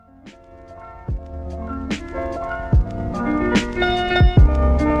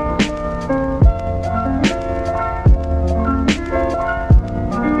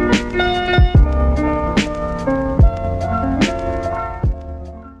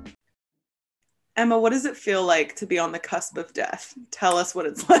Emma, what does it feel like to be on the cusp of death? Tell us what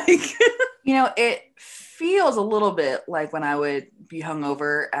it's like. It feels a little bit like when I would be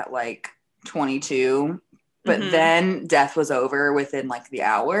hungover at like 22, but then death was over within like the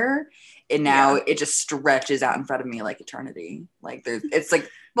hour, and now it just stretches out in front of me like eternity. Like it's like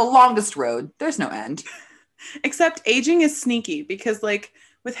the longest road. There's no end. Except aging is sneaky because like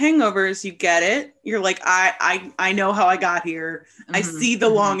with hangovers, you get it. You're like, I know how I got here. I see the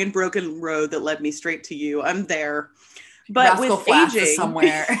long and broken road that led me straight to you. I'm there. But Rascal with Flatts aging, is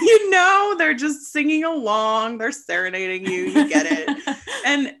somewhere. They're just singing along. They're serenading you. You get it.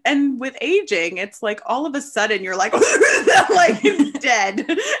 And with aging, it's like all of a sudden you're like, like dead.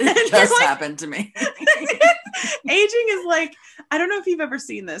 It just happened to me. Aging is like, I don't know if you've ever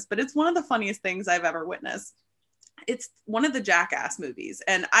seen this, but it's one of the funniest things I've ever witnessed. It's one of the Jackass movies,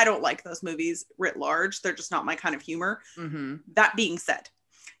 and I don't like those movies writ large. They're just not my kind of humor. That being said,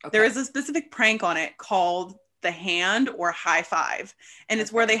 there is a specific prank on it called the hand or high five, and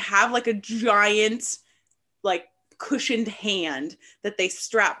it's where they have like a giant like cushioned hand that they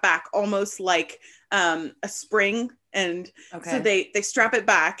strap back almost like a spring, and so they strap it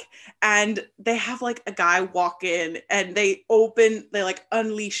back, and they have like a guy walk in, and they like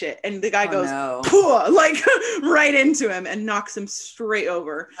unleash it, and the guy goes like right into him and knocks him straight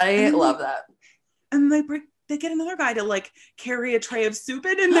over. I love that. And they get another guy to like carry a tray of soup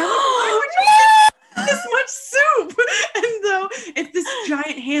in, and they're like, why would you this much soup? And so it's this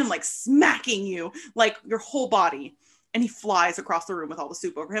giant hand like smacking you like your whole body, and he flies across the room with all the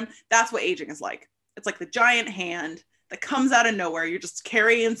soup over him. That's what aging is like. It's like the giant hand that comes out of nowhere. You're just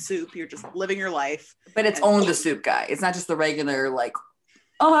carrying soup. You're just living your life. But it's only the soup guy. It's not just the regular like,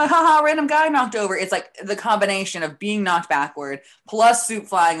 oh, haha, random guy knocked over. It's like the combination of being knocked backward plus soup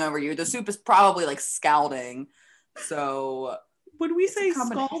flying over you. The soup is probably like scalding. So would we say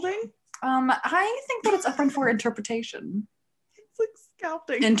scalding? I think that it's open for interpretation. It's like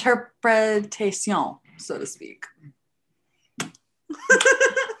scalding. Interpretation, so to speak.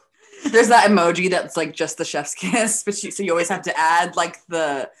 There's that emoji that's like just the chef's kiss, but so you always have to add like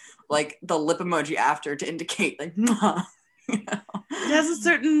the lip emoji after to indicate like, It has a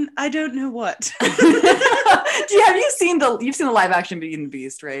certain I don't know what. You've seen the live action Beauty and the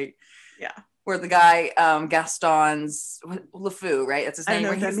Beast, right? Yeah. Where the guy Gaston's LeFou, right? That's his name.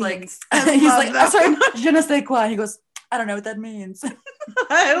 Where he's like, sorry, je ne sais quoi. He goes, I don't know what that means.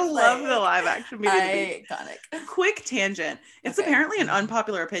 I love the live action movie. Iconic. Quick tangent. It's apparently an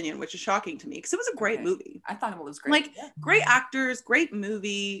unpopular opinion, which is shocking to me because it was a great movie. I thought it was great. Like great actors, great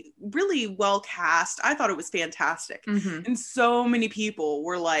movie, really well cast. I thought it was fantastic. And so many people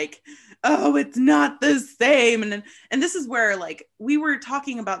were like, oh, it's not the same. And this is where like we were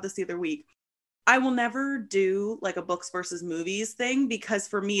talking about this the other week. I will never do like a books versus movies thing because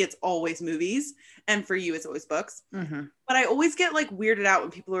for me, it's always movies. And for you, it's always books. But I always get like weirded out when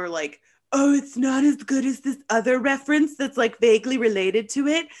people are like, oh, it's not as good as this other reference that's like vaguely related to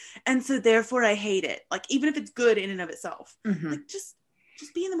it. And so therefore I hate it. Like, even if it's good in and of itself, like just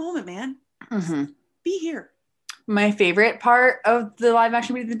be in the moment, man. Just be here. My favorite part of the live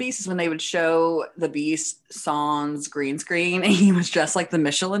action Beauty and the Beast is when they would show the Beast sans green screen and he was dressed like the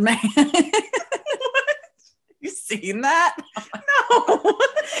Michelin Man. You seen that? No.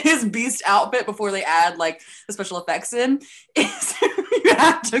 His Beast outfit before they add like the special effects in is you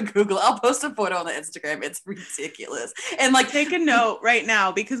have to Google it. I'll post a photo on the Instagram. It's ridiculous. And like take a note right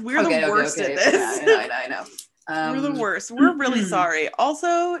now because we're the worst at this. Yeah, I know. We're the worst. We're really sorry.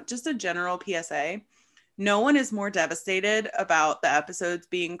 Also, just a general PSA. No one is more devastated about the episodes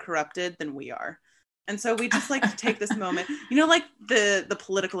being corrupted than we are. And so we just like to take this moment, like the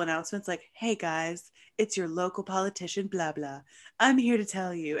political announcements, like, hey guys, it's your local politician, blah, blah. I'm here to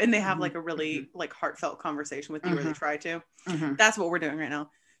tell you. And they have like a really like heartfelt conversation with you where they try to. That's what we're doing right now.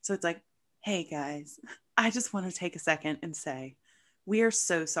 So it's like, hey guys, I just want to take a second and say, we are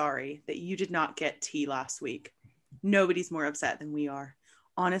so sorry that you did not get tea last week. Nobody's more upset than we are.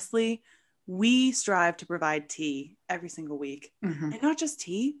 Honestly, we strive to provide tea every single week. And not just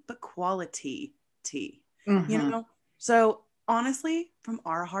tea, but quality tea. So honestly, from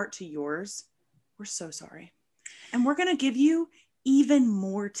our heart to yours, we're so sorry. And we're going to give you even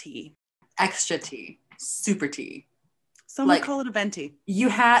more tea. Extra tea. Super tea. Some would call it a venti. You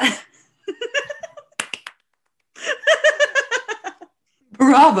had...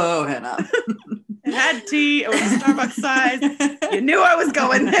 Bravo, Hannah. It had tea. It was a Starbucks size. You knew I was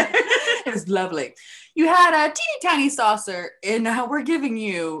going there. It was lovely. You had a teeny tiny saucer, and we're giving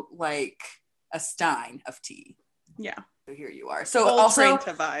you like a stein of tea. Yeah. So here you are. So Old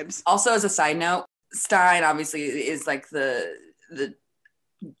vibes. Also as a side note, stein obviously is like the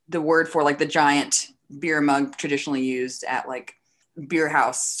the word for like the giant beer mug traditionally used at like beer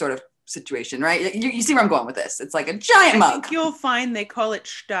house sort of situation, right? You see where I'm going with this. It's like a giant mug. I think you'll find they call it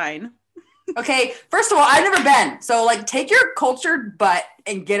Stein. Okay, first of all, I've never been. So, like, take your cultured butt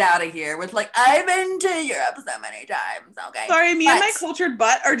and get out of here with, like, I've been to Europe so many times. Okay. Sorry, me and my cultured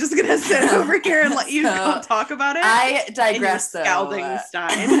butt are just going to sit over here and let you talk about it. I digress, though. Scalding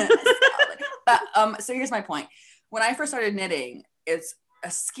Stein. But, so here's my point. When I first started knitting, it's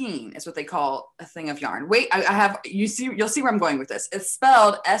a skein is what they call a thing of yarn. Wait, you'll see where I'm going with this. It's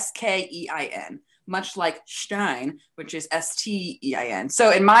spelled Skein. Much like Stein, which is Stein.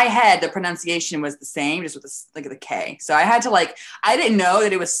 So in my head, the pronunciation was the same, just with the K. So I had to I didn't know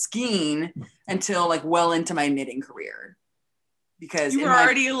that it was skein until like well into my knitting career. Because you were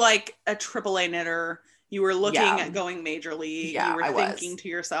already like a AAA knitter. You were looking at going major league. Yeah, you were thinking to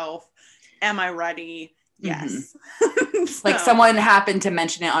yourself, am I ready? Yes. Mm-hmm. So, like someone happened to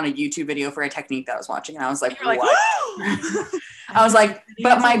mention it on a YouTube video for a technique that I was watching. And I was like, what? I was like,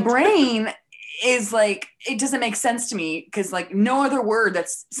 but my brain is like, it doesn't make sense to me because like no other word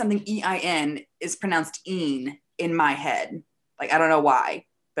that's something EIN is pronounced in my head. Like, I don't know why,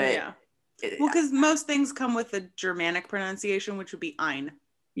 but yeah. Because most things come with a Germanic pronunciation, which would be ein.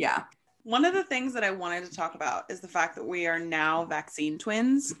 Yeah. One of the things that I wanted to talk about is the fact that we are now vaccine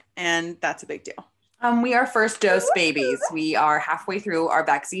twins, and that's a big deal. We are first dose babies. We are halfway through our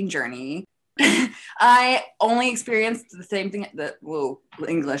vaccine journey. I only experienced the same thing the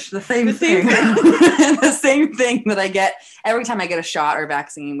same thing the same thing that I get every time I get a shot or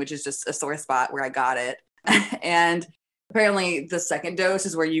vaccine, which is just a sore spot where I got it. And apparently the second dose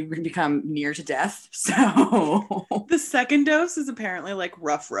is where you become near to death. So the second dose is apparently like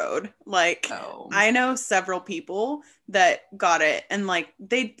rough road. Like I know several people that got it and like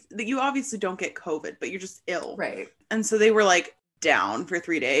you obviously don't get COVID, but you're just ill. Right. And so they were like down for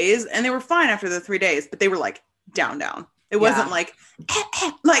 3 days and they were fine after the 3 days, but they were like down. It wasn't like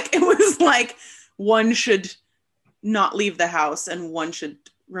it was like one should not leave the house and one should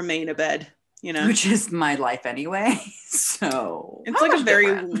remain abed, you know, which is my life anyway. So it's like a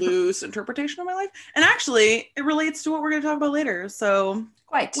very loose interpretation of my life. And actually it relates to what we're going to talk about later. So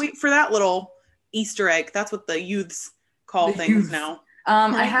wait for that little Easter egg. That's what the youths call things now.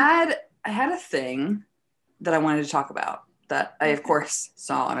 I had a thing that I wanted to talk about that I, of course,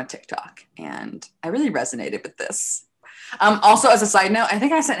 saw on a TikTok, and I really resonated with this. Also, as a side note, I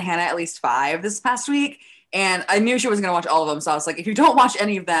think I sent Hannah at least 5 this past week, and I knew she wasn't going to watch all of them, so I was like, if you don't watch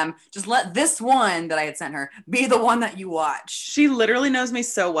any of them, just let this one that I had sent her be the one that you watch. She literally knows me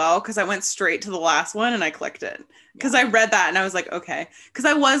so well, because I went straight to the last one, and I clicked it. Because I read that, and I was like, okay. Because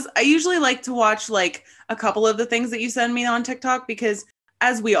I usually like to watch, like, a couple of the things that you send me on TikTok, because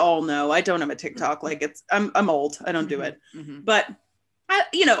as we all know, I don't have a TikTok. Like I'm old. I don't do it. Mm-hmm. But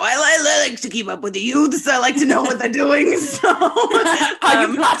I like to keep up with the youths. I like to know what they're doing. So, are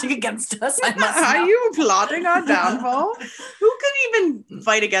you plotting against us? Are you plotting our downfall? Who could even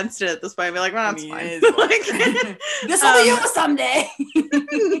fight against it at this point? I'd be like, well, that's fine. Like, this will be you someday.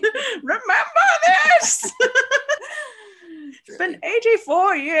 Remember this. It's been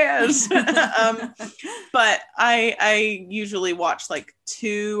 84 years. But I usually watch like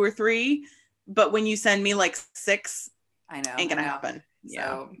 2 or 3. But when you send me like 6, I know, ain't gonna happen.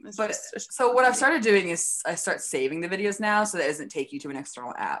 So what I've started doing is I start saving the videos now so that it doesn't take you to an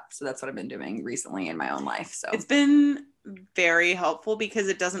external app. So that's what I've been doing recently in my own life. So it's been very helpful because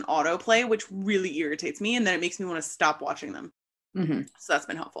it doesn't autoplay, which really irritates me. And then it makes me want to stop watching them. Mm-hmm. So that's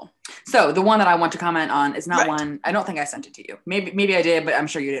been helpful. So the one that I want to comment on is not one. I don't think I sent it to you. Maybe I did, but I'm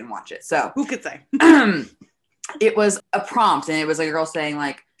sure you didn't watch it. So who could say? It was a prompt, and it was like a girl saying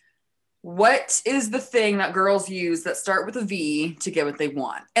like, "What is the thing that girls use that start with a V to get what they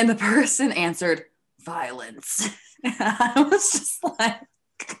want?" And the person answered, "Violence." And I was just like,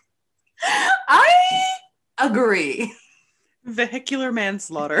 I agree. Vehicular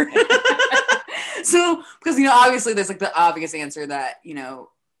manslaughter. So, because, obviously there's like the obvious answer that,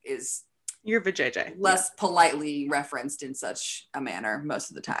 is you're vajayjay. Less politely referenced in such a manner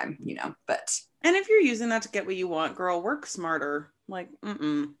most of the time, but. And if you're using that to get what you want, girl, work smarter. Like,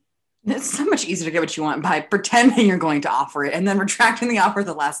 It's so much easier to get what you want by pretending you're going to offer it and then retracting the offer at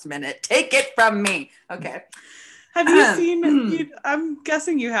the last minute. Take it from me. Okay. Have you seen, I'm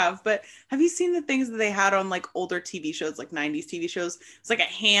guessing you have, but have you seen the things that they had on like older TV shows, like 90s TV shows? It's like a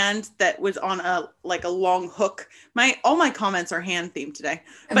hand that was on a long hook. All my comments are hand themed today,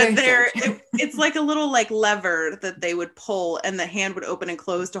 but it's like a little like lever that they would pull and the hand would open and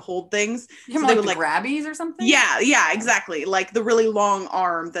close to hold things. So they would like grabbies or something? Yeah, exactly. Like the really long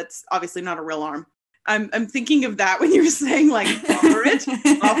arm that's obviously not a real arm. I'm thinking of that when you're saying like offer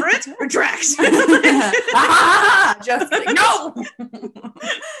it, retract. Just kidding. No.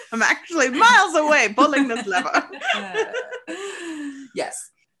 I'm actually miles away pulling this lever.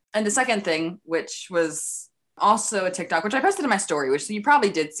 Yes. And the second thing, which was also a TikTok, which I posted in my story, which you probably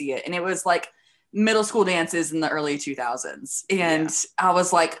did see it. And it was like middle school dances in the early 2000s. And I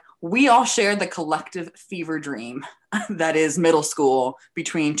was like, we all shared the collective fever dream that is middle school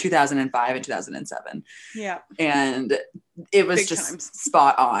between 2005 and 2007. Yeah. And it was big just times.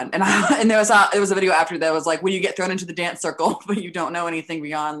 Spot on. And there was a video after that was like, when you get thrown into the dance circle, but you don't know anything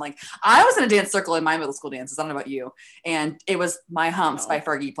beyond, like, I was in a dance circle in my middle school dances. I don't know about you. And it was My Humps by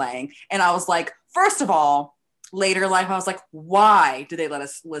Fergie playing. And I was like, first of all, later in life, I was like, why did they let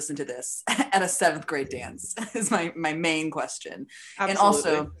us listen to this at a 7th grade dance is my main question. Absolutely. And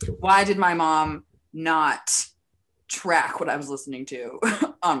also, why did my mom not track what I was listening to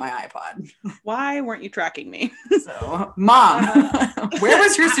on my iPod? Why weren't you tracking me? So, Mom, where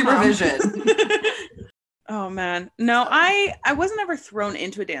was your supervision? Oh man. No, I wasn't ever thrown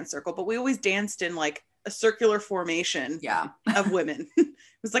into a dance circle, but we always danced in like a circular formation of women. It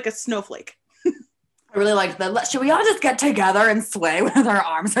was like a snowflake. I really liked that. Should we all just get together and sway with our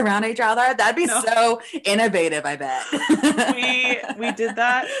arms around each other? That'd be so innovative, I bet. we did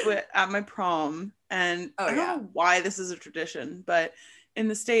that at my prom. And I don't know why this is a tradition, but in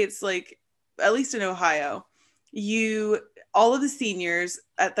the States, like at least in Ohio, all of the seniors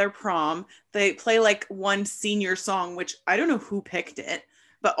at their prom, they play like one senior song, which I don't know who picked it.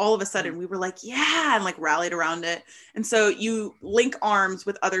 But all of a sudden we were like, yeah, and like rallied around it. And so you link arms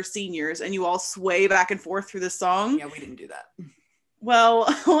with other seniors and you all sway back and forth through the song. Yeah, we didn't do that. Well,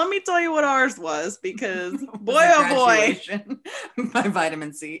 let me tell you what ours was, because boy, oh boy. By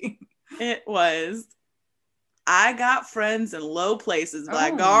Vitamin C. It was I Got Friends in Low Places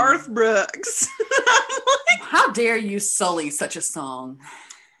by Garth Brooks. Like, how dare you sully such a song?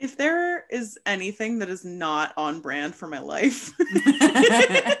 If there is anything that is not on brand for my life,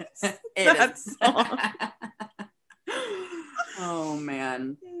 that song. Oh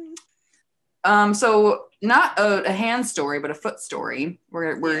man. So not a hand story, but a foot story.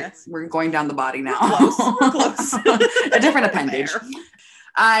 We're going down the body now. We're close. A different appendage.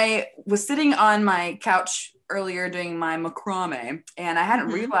 I was sitting on my couch earlier doing my macrame, and I hadn't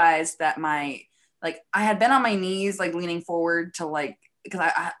realized that I had been on my knees, like leaning forward to like,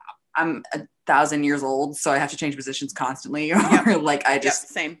 because I'm 1,000 years old, so I have to change positions constantly, or like I just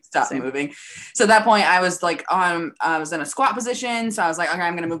stop moving. So at that point, I was like I was in a squat position, so I was like, okay,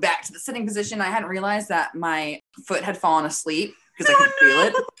 I'm gonna move back to the sitting position. I hadn't realized that my foot had fallen asleep because I couldn't feel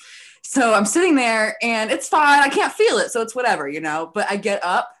it. So I'm sitting there, and it's fine. I can't feel it, so it's whatever, you know. But I get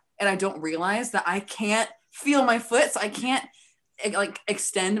up, and I don't realize that I can't feel my foot, so I can't like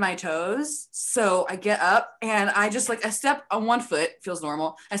extend my toes. So I get up and I just like, I step on one foot, feels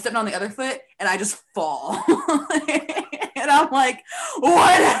normal. I step on the other foot and I just fall. And I'm like,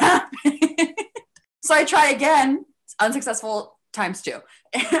 what happened? So I try again, unsuccessful ×2.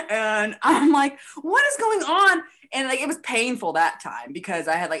 And I'm like, what is going on? And like, it was painful that time because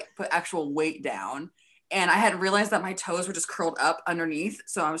I had like put actual weight down. And I hadn't realized that my toes were just curled up underneath.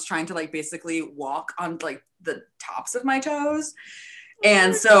 So I was trying to like basically walk on like the tops of my toes.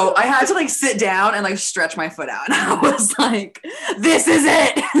 And so I had to like sit down and like stretch my foot out. And I was like, this is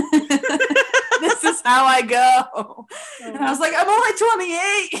it. This is how I go. And I was like, I'm only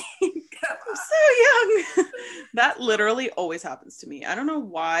 28. I'm so young. That literally always happens to me. I don't know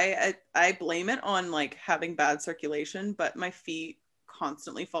why. I blame it on like having bad circulation, but my feet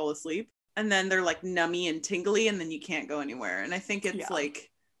constantly fall asleep. And then they're like nummy and tingly, and then you can't go anywhere. And I think it's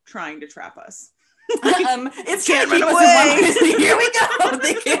like trying to trap us. It's trying to keep us in one. Here we go.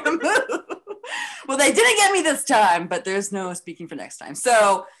 They can't move. Well, they didn't get me this time, but there's no speaking for next time.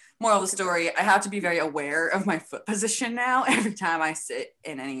 So, moral of the story, I have to be very aware of my foot position now every time I sit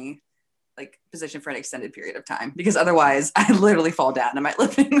in any like position for an extended period of time, because otherwise I literally fall down in my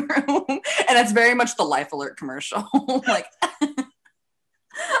living room. And it's very much the Life Alert commercial. Like,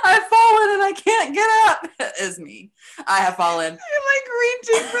 I've fallen and I can't get up. Is me. I have fallen. You're like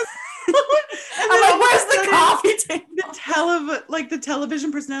reaching for I'm like, where's the coffee table? The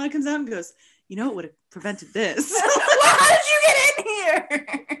television personality comes out and goes, you know what would have prevented this? How did you get in here?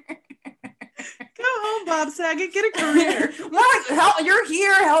 Go home, Bob Saget. Get a career. You're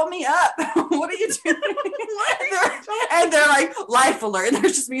here. Help me up. What are you doing? And they're like, Life Alert. And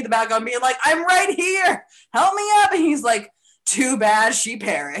there's just me in the background being like, I'm right here. Help me up. And he's like, too bad she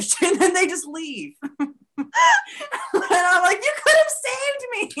perished. And then they just leave. And I'm like, you could have saved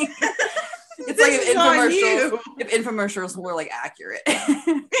me. It's like if infomercials were like accurate.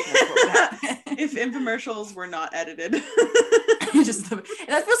 If infomercials were not edited. And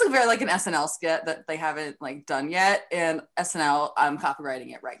that feels like very like an SNL skit that they haven't like done yet. And SNL, I'm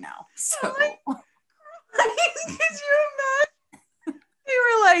copywriting it right now. So could you imagine? They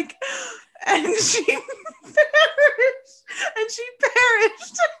were like, and she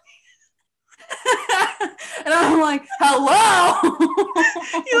perished. And I'm like, hello.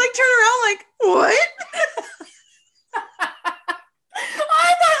 You like turn around like, what? I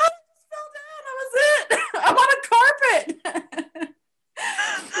thought I just fell down. That was it. I'm on a carpet.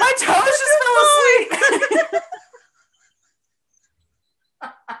 My toes just fell asleep.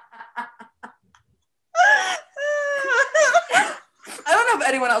 I don't know if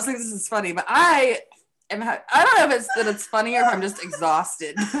anyone else thinks this is funny, but I don't know if it's funny or if I'm just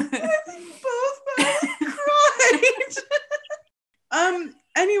exhausted. Both cried.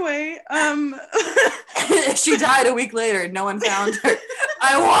 Anyway, she died a week later. No one found her.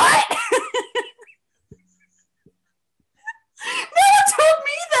 I what? No one told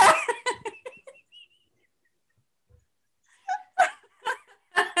me that.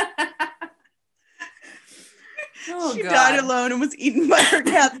 She died alone and was eaten by her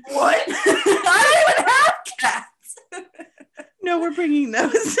cat. What? I don't even have cats. No, we're bringing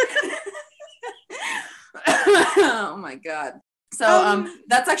those. Oh my god. So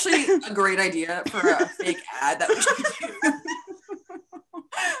that's actually a great idea for a fake ad that we should do.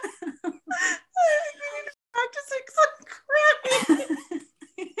 Practicing some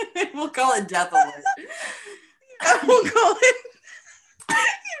crying. We'll call it Death Alert. Yeah, we'll call it. You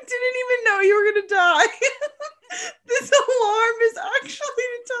didn't even know you were gonna die. This alarm is actually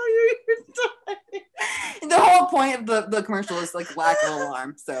to tell you you're dying. The whole point of the commercial is like lack of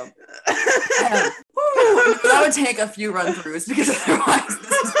alarm. So that would take a few run-throughs because otherwise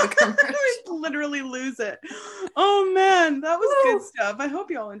this is the commercial. We'd literally lose it. Oh man, that was good stuff. I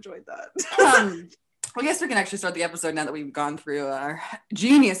hope y'all enjoyed that. I guess we can actually start the episode now that we've gone through our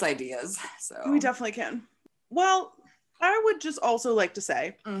genius ideas. So we definitely can. Well, I would just also like to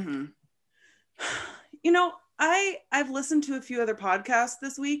say, you know, I've listened to a few other podcasts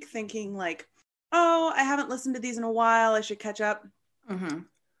this week thinking like, oh, I haven't listened to these in a while. I should catch up.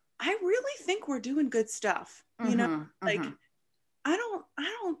 I really think we're doing good stuff. You know, like I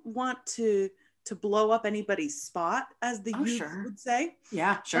don't want to blow up anybody's spot, as the youth would say.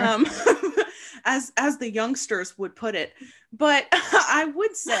 Yeah, sure. As the youngsters would put it. But I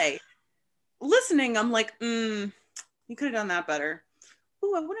would say, listening, I'm like, you could have done that better.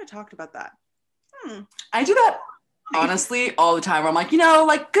 Ooh, I wouldn't have talked about that. I do that honestly all the time where I'm like, you know,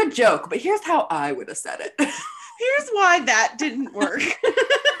 like good joke, but here's how I would have said it. Here's why that didn't work.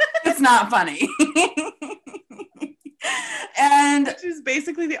 It's not funny. And which is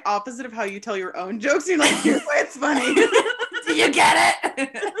basically the opposite of how you tell your own jokes. You're like, here's why it's funny. Do you get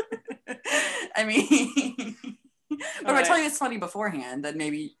it? I mean, but if I tell you it's funny beforehand, then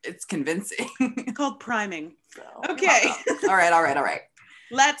maybe it's convincing. It's called priming. So, okay. All right.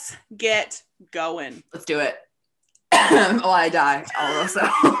 Let's get going. Let's do it. Oh, I die also.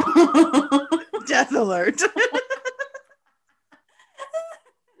 Death alert.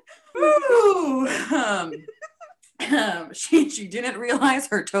 Ooh. She didn't realize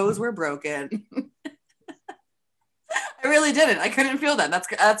her toes were broken. I really didn't. I couldn't feel that.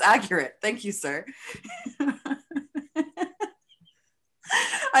 That's accurate. Thank you, sir.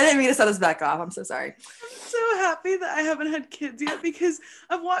 I didn't mean to set us back off. I'm so sorry. I'm so happy that I haven't had kids yet, because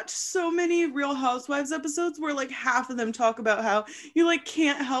I've watched so many Real Housewives episodes where like half of them talk about how you like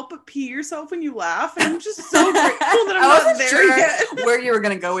can't help but pee yourself when you laugh, and I'm just so grateful that I'm not there yet. Where you were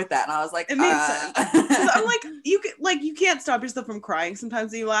gonna go with that, and I was like, it made sense. I'm like, you can't stop yourself from crying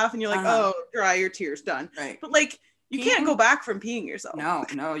sometimes when you laugh, and you're like, oh, dry your tears, done. Right. But like, you can't go back from peeing yourself.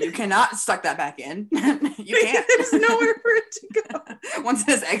 No, you cannot suck that back in. You can't. There's nowhere for it to go. Once it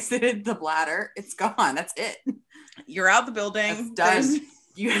has exited the bladder, it's gone. That's it. You're out the building. It's done.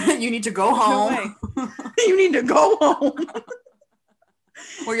 You need to go home. No way. You need to go home.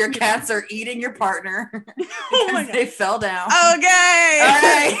 Where your cats are eating your partner because they fell down. Okay.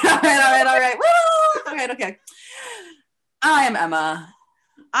 All right. Woo! Okay. I am Emma.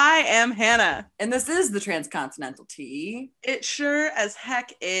 I am Hannah. And this is the Transcontinental Tea. It sure as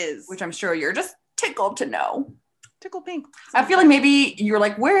heck is. Which I'm sure you're just tickled to know. Tickle pink. I feel like maybe you're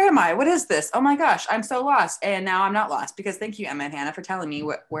like, where am I? What is this? Oh my gosh, I'm so lost. And now I'm not lost, because thank you, Emma and Hannah, for telling me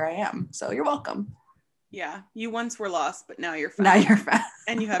where I am. So you're welcome. Yeah, you once were lost, but now you're found. Now you're found.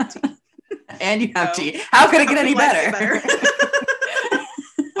 And you have tea. And you have tea. How could it get any better?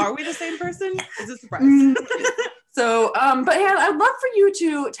 Are we the same person? Is this a surprise? So, but Hannah, I'd love for you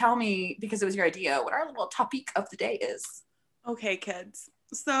to tell me, because it was your idea, what our little topic of the day is. Okay, kids.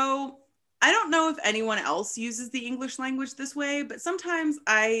 So I don't know if anyone else uses the English language this way, but sometimes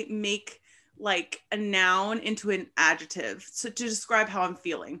I make like a noun into an adjective to describe how I'm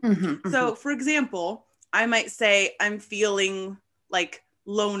feeling. So, for example, I might say I'm feeling like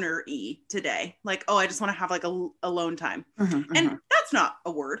loner-y today. Like, oh, I just want to have like a alone time. And that's not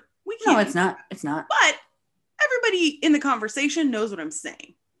a word. We can't. No, it's not. It's not. But everybody in the conversation knows what I'm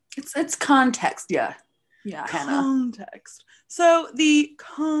saying. It's context. Yeah. Yeah, Hannah. Context. So the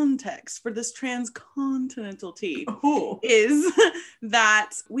context for this transcontinental tea is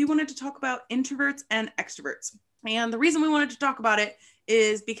that we wanted to talk about introverts and extroverts. And the reason we wanted to talk about it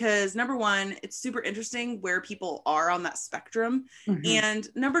is because, number one, it's super interesting where people are on that spectrum. And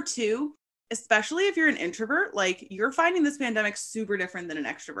number two, especially if you're an introvert, like you're finding this pandemic super different than an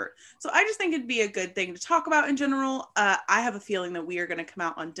extrovert. So I just think it'd be a good thing to talk about in general. I have a feeling that we are going to come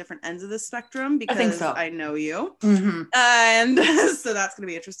out on different ends of the spectrum because I think so. I know you. And so that's going to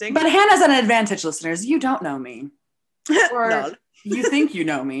be interesting. But Hannah's an advantage, listeners. You don't know me. Or No. You think you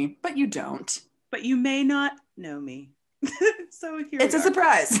know me, but you don't. But you may not know me. So here it's a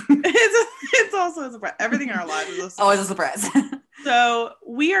surprise. It's also a surprise. Everything in our lives is a surprise. Always a surprise. So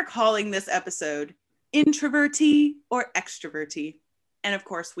we are calling this episode Introvertea or Extrovertea. And of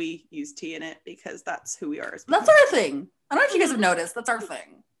course we use tea in it because that's who we are. That's our thing. I don't know if you guys have noticed. That's our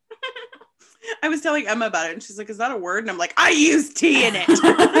thing. I was telling Emma about it and she's like, is that a word? And I'm like, I use tea in it.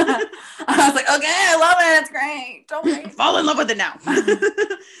 I was like, okay, I love it. It's great. Don't worry. Fall in love with it now.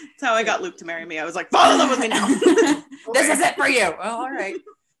 That's how I got Luke to marry me. I was like, fall in love with me now. This is it for you. Well, all right.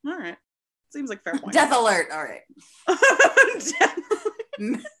 All right. Seems like fair point. Death alert. All right.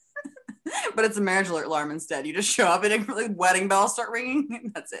 But it's a marriage alert alarm instead. You just show up and the wedding bells start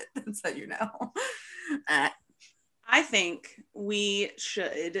ringing. That's it. That's how you know. I think we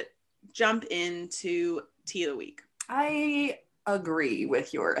should jump into tea of the week. I agree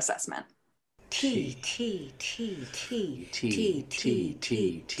with your assessment. Tea.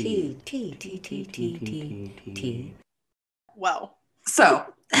 Well, so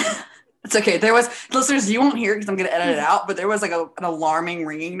it's okay. There was, listeners, you won't hear it because I'm going to edit it out, but there was like an alarming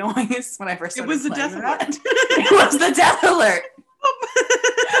ringing noise when I first started. It was the death alert. It was the death alert.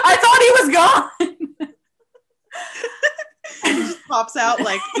 I thought he was gone. It just pops out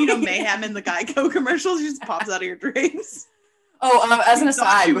like, Mayhem in the Geico commercials. It just pops out of your dreams. Oh, as an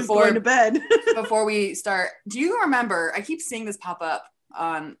aside, before going to bed. Before we start, do you remember, I keep seeing this pop up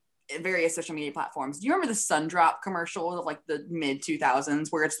on various social media platforms. Do you remember the Sundrop commercial of like the mid 2000s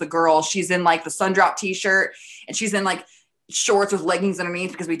where it's the girl, she's in like the Sundrop t-shirt and she's in like shorts with leggings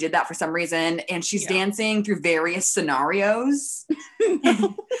underneath because we did that for some reason. And she's dancing through various scenarios.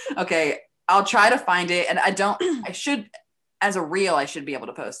 Okay. I'll try to find it. And I should be able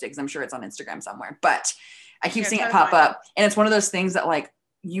to post it because I'm sure it's on Instagram somewhere, but I keep seeing it pop up and it's one of those things that like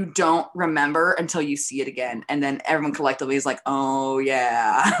you don't remember until you see it again. And then everyone collectively is like, oh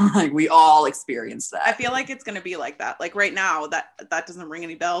yeah, like we all experienced that. I feel like it's going to be like that. Like right now that doesn't ring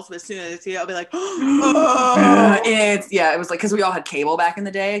any bells, but as soon as I see it, I'll be like, oh. It was like, cause we all had cable back in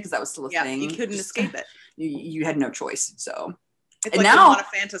the day. Cause that was still a thing. You couldn't escape it. You had no choice. So it's like now, a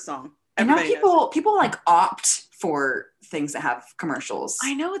Fanta song. And now people like opt for things that have commercials.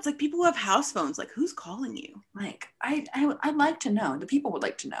 I know, it's like people who have house phones. Like, who's calling you? Like, I'd like to know. The people would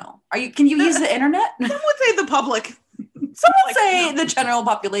like to know. Can you use the internet? Some would say the public. Some would say the general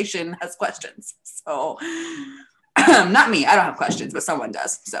population has questions. So, not me. I don't have questions, but someone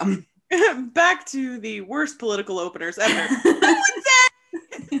does. So, back to the worst political openers ever.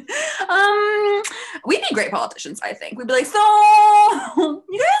 We'd be great politicians, I think. We'd be like, so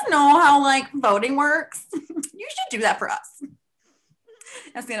you guys know how like voting works? You should do that for us.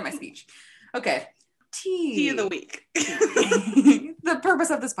 That's the end of my speech. Okay. Tea of the week. The purpose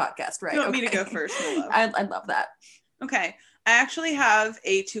of this podcast, right? You want me to go first? I love that. Okay. I actually have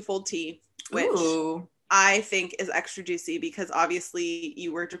a twofold tea, which I think is extra juicy because obviously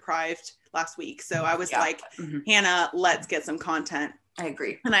you were deprived last week. So I was like, Hannah, let's get some content. I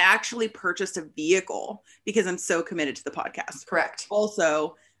agree. And I actually purchased a vehicle because I'm so committed to the podcast. Correct.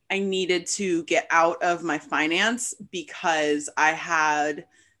 Also, I needed to get out of my finance because I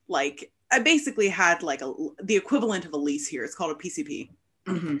basically had like the equivalent of a lease here. It's called a PCP.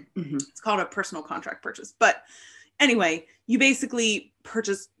 It's called a personal contract purchase. But anyway, you basically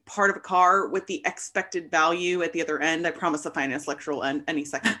purchase part of a car with the expected value at the other end. I promise the finance lecture will end any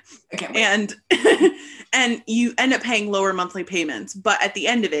second. I can't wait. And you end up paying lower monthly payments. But at the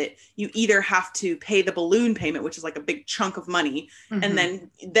end of it, you either have to pay the balloon payment, which is like a big chunk of money, and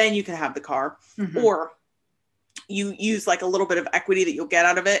then you can have the car, or you use like a little bit of equity that you'll get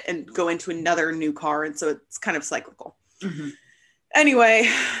out of it and go into another new car. And so it's kind of cyclical. Mm-hmm. Anyway,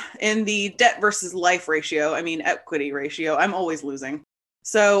 in the debt versus life ratio, equity ratio, I'm always losing.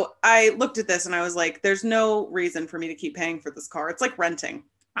 So I looked at this and I was like, there's no reason for me to keep paying for this car. It's like renting.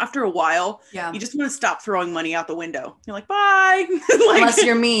 After a while, you just want to stop throwing money out the window. You're like, bye. Unless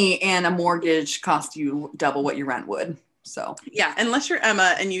you're me and a mortgage costs you double what your rent would. So yeah, unless you're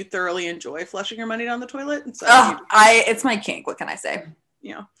Emma and you thoroughly enjoy flushing your money down the toilet. So it's my kink. What can I say?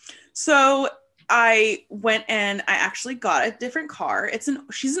 Yeah. So I went and I actually got a different car.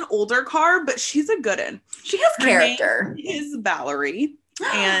 She's an older car, but she's a good one. She has character. Her name is Valerie.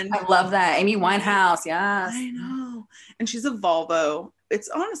 And I love that. Amy Winehouse. Yes. I know. And she's a Volvo. It's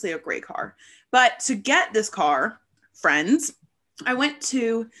honestly a great car. But to get this car, friends, I went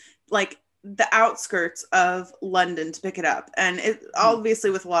to like the outskirts of London to pick it up. And it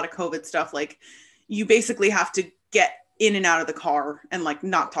obviously with a lot of COVID stuff, like you basically have to get in and out of the car and like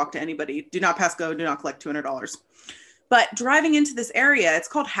not talk to anybody. Do not pass go, do not collect $200. But driving into this area, it's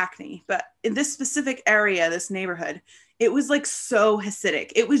called Hackney, but in this specific area, this neighborhood, it was like so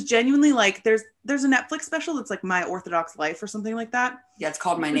Hasidic. It was genuinely like there's a Netflix special that's like My Orthodox Life or something like that. Yeah, it's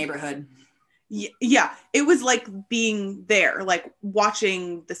called My Neighborhood. Yeah, it was like being there, like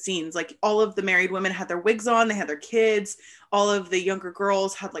watching the scenes. Like all of the married women had their wigs on, they had their kids. All of the younger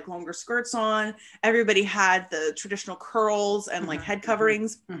girls had like longer skirts on. Everybody had the traditional curls and like head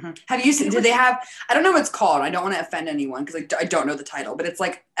coverings. Mm-hmm. Have you seen, did they have, I don't know what it's called. I don't want to offend anyone because I don't know the title, but it's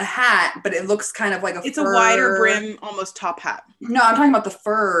like a hat, but it looks kind of like it's a wider brim, almost top hat. No, I'm talking about the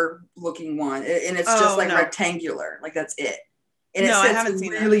fur looking one. And it's just like rectangular. Like that's it. And I it haven't sits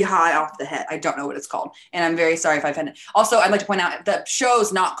seen really high off the head. I don't know what it's called. And I'm very sorry if I offended. Also, I'd like to point out the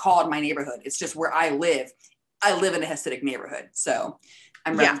show's not called My Neighborhood. It's just where I live. I live in a Hasidic neighborhood. So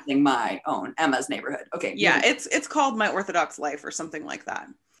I'm referencing my own Emma's neighborhood. Okay. Yeah, it's called My Orthodox Life or something like that.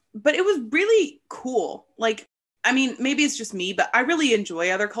 But it was really cool. Like, maybe it's just me, but I really enjoy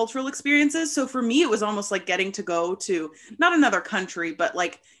other cultural experiences. So for me, it was almost like getting to go to not another country, but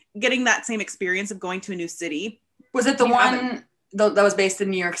like getting that same experience of going to a new city. Was it the one that was based in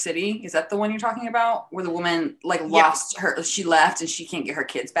New York City? Is that the one you're talking about? Where the woman like lost her, she left and she can't get her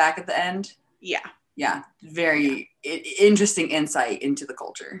kids back at the end? Yeah. Yeah. Very interesting insight into the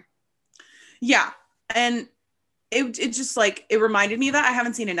culture. Yeah. And it just like, it reminded me of that. I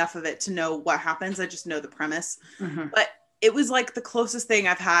haven't seen enough of it to know what happens. I just know the premise. Mm-hmm. But it was like the closest thing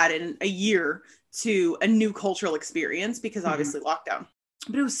I've had in a year to a new cultural experience because obviously lockdown.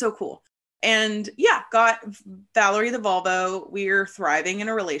 But it was so cool. And yeah, got Valerie the Volvo. We're thriving in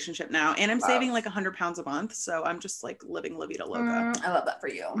a relationship now. And I'm saving like 100 pounds a month. So I'm just like living La Vida Loca. I love that for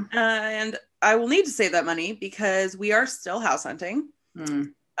you. And I will need to save that money because we are still house hunting.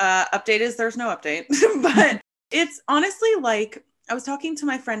 Update is there's no update. But it's honestly like, I was talking to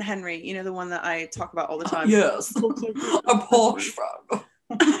my friend Henry, you know, the one that I talk about all the time. Yes. A Porsche friend.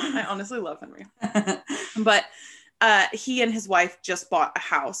 I honestly love Henry. But he and his wife just bought a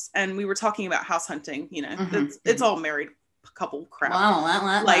house and we were talking about house hunting, you know, it's all married couple crap.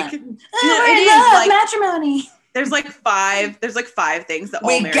 Wow, like, it is like matrimony. There's like five things that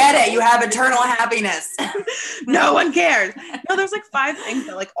we get it. You have eternal happiness. No one cares. No, there's like 5 things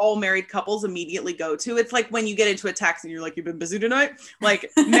that like all married couples immediately go to. It's like when you get into a text and you're like, you've been busy tonight. Like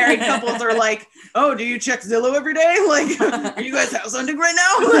married couples are like, oh, do you check Zillow every day? Like, are you guys house hunting right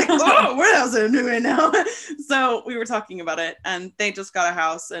now? Like, oh, we're house hunting right now. So we were talking about it and they just got a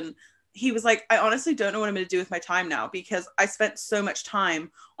house and he was like, I honestly don't know what I'm going to do with my time now because I spent so much time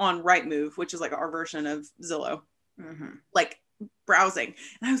on Rightmove, which is like our version of Zillow, like browsing.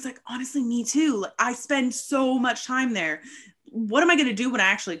 And I was like, honestly, me too. Like, I spend so much time there. What am I going to do when I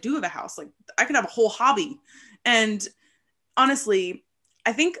actually do have a house? Like I could have a whole hobby. And honestly,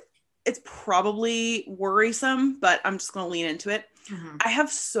 I think it's probably worrisome, but I'm just going to lean into it. I have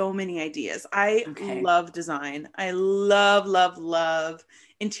so many ideas. I love design. I love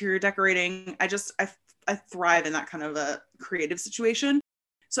interior decorating. I thrive in that kind of a creative situation.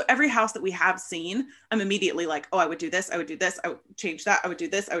 So every house that we have seen, I'm immediately like, oh, I would do this. I would do this. I would change that. I would do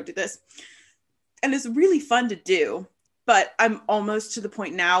this. I would do this. And it's really fun to do, but I'm almost to the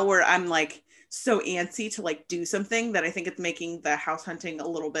point now where I'm like so antsy to like do something that I think it's making the house hunting a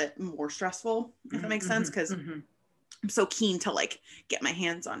little bit more stressful, if that makes sense. Cause I'm so keen to like get my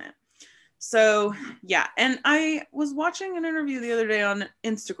hands on it. So yeah. And I was watching an interview the other day on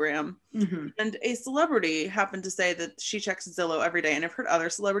Instagram and a celebrity happened to say that she checks Zillow every day. And I've heard other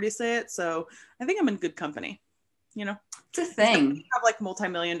celebrities say it. So I think I'm in good company, you know? It's a thing. Have like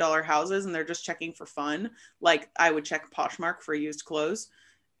multi-million-dollar houses and they're just checking for fun. Like I would check Poshmark for used clothes.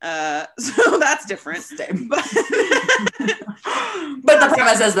 So that's different. Same. But the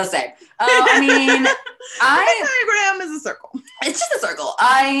premise is the same. I mean, diagram is a circle. It's just a circle.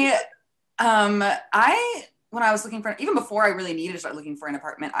 When I was looking for, even before I really needed to start looking for an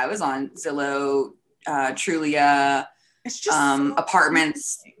apartment, I was on Zillow, Trulia, it's just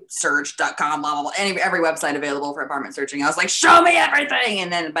apartmentssearch.com, blah, blah, blah, every website available for apartment searching. I was like, show me everything.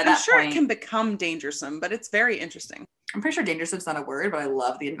 And then by that point, it can become dangersome, but it's very interesting. I'm pretty sure dangerosome's not a word, but I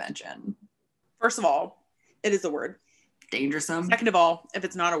love the invention. First of all, it is a word. Dangersome. Second of all, if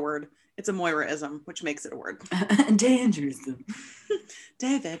it's not a word, it's a Moira-ism, which makes it a word. Dangerousome.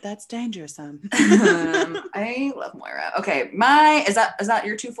 David, that's dangerousome. I love Moira. Okay, is that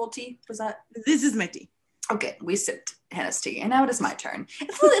your two full tea? This is my tea. Okay, we sipped Hannah's tea, and now it is my turn.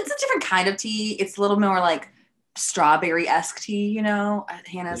 It's a different kind of tea. It's a little more like strawberry-esque tea, you know.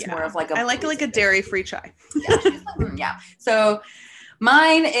 Hannah's more of like I like a dairy-free chai. Yeah. So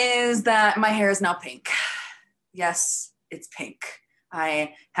mine is that my hair is now pink. Yes, it's pink.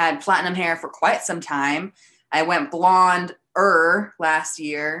 I had platinum hair for quite some time. I went blonde-er last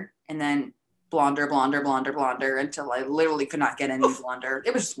year, and then blonder until I literally could not get any blonder.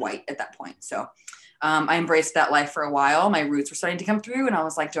 It was just white at that point. So I embraced that life for a while. My roots were starting to come through, and I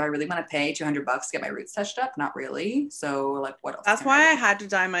was like, do I really want to pay $200 to get my roots touched up? Not really. So like, what else? That's why I had to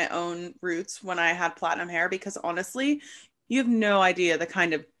dye my own roots when I had platinum hair, because honestly, you have no idea the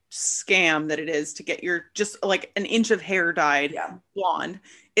kind of scam that it is to get your just like an inch of hair dyed blonde.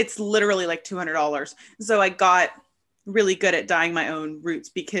 It's literally like $200. So I got really good at dyeing my own roots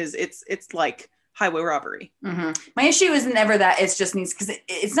because it's like highway robbery. Mm-hmm. My issue is never that it just needs, because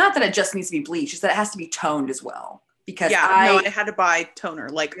it's not that it just needs to be bleached, it's that it has to be toned as well. Because I had to buy toner,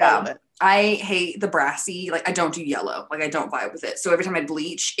 like all of it. I hate the brassy, like I don't do yellow, like I don't vibe with it. So every time I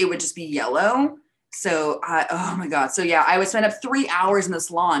bleach, it would just be yellow. So oh my God. So yeah, I would spend up 3 hours in the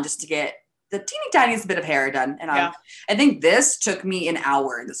salon just to get the teeny tiniest bit of hair done. And I think this took me an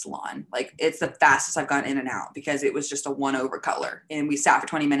hour in the salon. Like it's the fastest I've gone in and out because it was just a 1-over color, and we sat for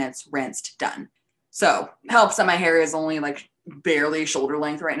 20 minutes, rinsed, done. So helps that my hair is only like barely shoulder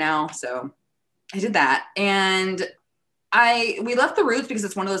length right now. So I did that. And we left the roots because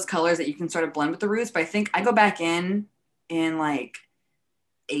it's one of those colors that you can sort of blend with the roots. But I think I go back in like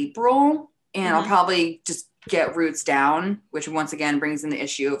April, and I'll probably just get roots down, which once again brings in the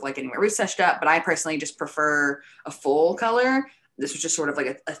issue of like getting my roots touched up. But I personally just prefer a full color. This was just sort of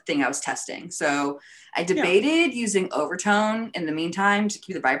like a thing I was testing. So I debated using overtone in the meantime to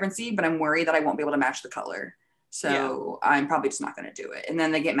keep the vibrancy, but I'm worried that I won't be able to match the color. So I'm probably just not going to do it. And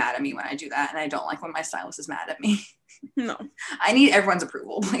then they get mad at me when I do that. And I don't like when my stylist is mad at me. No. I need everyone's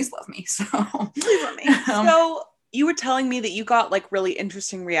approval. Please love me. So please love me. So you were telling me that you got like really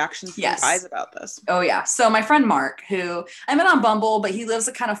interesting reactions from guys about this. Oh yeah. So my friend Mark, who I met on Bumble, but he lives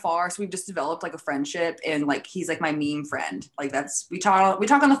kind of far. So we've just developed like a friendship, and like, he's like my meme friend. Like we talk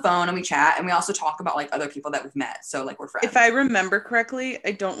on the phone and we chat, and we also talk about like other people that we've met. So like we're friends. If I remember correctly,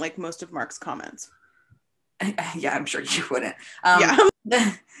 I don't like most of Mark's comments. Yeah, I'm sure you wouldn't.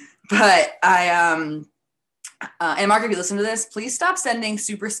 But and Mark, if you listen to this, please stop sending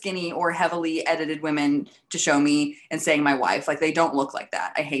super skinny or heavily edited women to show me and saying my wife. Like, they don't look like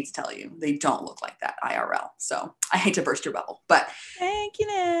that. I hate to tell you, they don't look like that IRL. So I hate to burst your bubble, but thank you,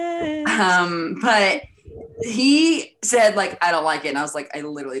 Nick. But he said like, I don't like it. And I was like, I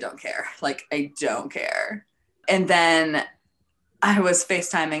literally don't care. Like, I don't care. And then I was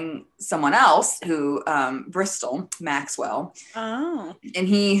FaceTiming someone else who, Bristol Maxwell. Oh. And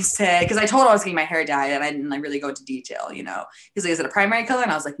he said, because I told him I was getting my hair dyed, and I didn't like really go into detail, you know. He's like, is it a primary color?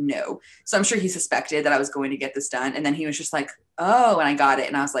 And I was like, no. So I'm sure he suspected that I was going to get this done. And then he was just like, oh, and I got it.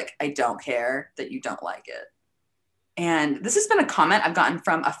 And I was like, I don't care that you don't like it. And this has been a comment I've gotten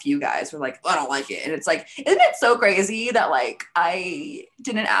from a few guys who are like, I don't like it. And it's like, isn't it so crazy that like I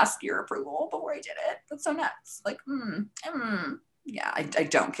didn't ask your approval before I did it? That's so nuts. Like, yeah, I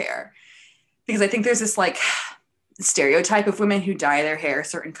don't care. Because I think there's this like stereotype of women who dye their hair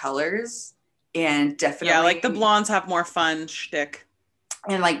certain colors, and definitely like the blondes have more fun shtick.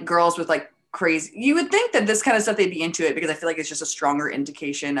 And like girls with like crazy, you would think that this kind of stuff they'd be into it, because I feel like it's just a stronger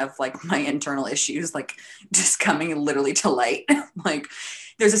indication of like my internal issues like just coming literally to light. Like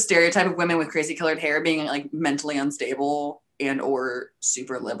there's a stereotype of women with crazy colored hair being like mentally unstable and or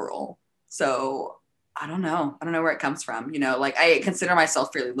super liberal. So I don't know where it comes from. You know, like I consider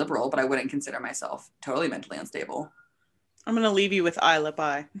myself fairly liberal, but I wouldn't consider myself totally mentally unstable. I'm going to leave you with I lip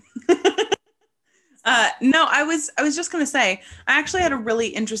I. No, I was just going to say, I actually had a really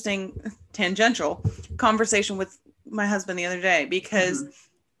interesting tangential conversation with my husband the other day, because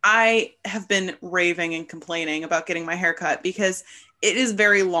I have been raving and complaining about getting my hair cut, because it is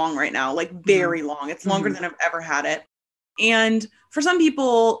very long right now, like very long. It's longer than I've ever had it. And for some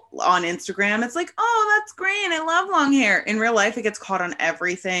people on Instagram, it's like, oh, that's great. I love long hair. In real life, it gets caught on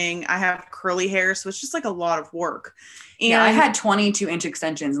everything. I have curly hair, so it's just like a lot of work. And yeah, I had 22-inch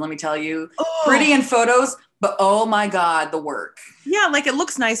extensions. And let me tell you, pretty in photos, but oh my God, the work. Yeah, like it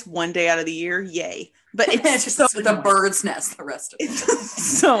looks nice one day out of the year. Yay. But it's just so with a bird's nest the rest of it.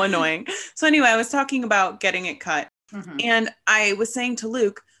 It's so annoying. So anyway, I was talking about getting it cut. And I was saying to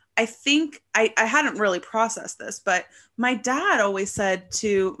Luke, I think I hadn't really processed this, but my dad always said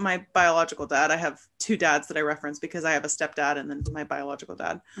to my biological dad, I have two dads that I reference because I have a stepdad and then my biological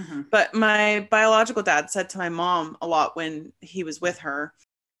dad. But my biological dad said to my mom a lot when he was with her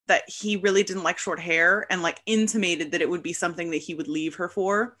that he really didn't like short hair and like intimated that it would be something that he would leave her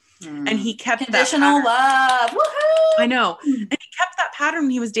for. And he kept conditional love. Woohoo! I know. And he kept that pattern when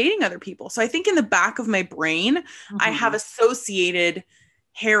he was dating other people. So I think in the back of my brain, I have associated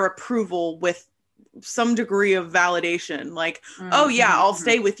hair approval with some degree of validation. Like, oh yeah, I'll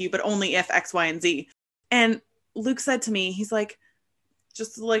stay with you, but only if X, Y, and Z. And Luke said to me, he's like,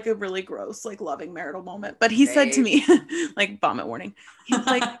 just like a really gross, like loving marital moment. But he said to me, like vomit warning. He's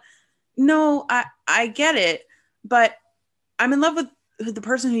like, no, I get it, but I'm in love with the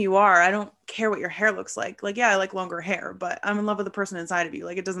person who you are. I don't care what your hair looks like. Like, yeah, I like longer hair, but I'm in love with the person inside of you.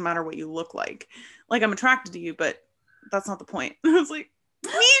 Like, it doesn't matter what you look like. Like, I'm attracted to you, but that's not the point. I was like,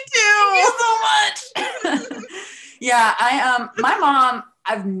 me too. Thank you so much. Yeah, my mom,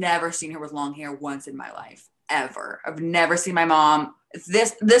 I've never seen her with long hair once in my life, ever. I've never seen my mom.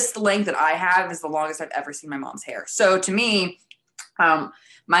 This length that I have is the longest I've ever seen my mom's hair. So to me,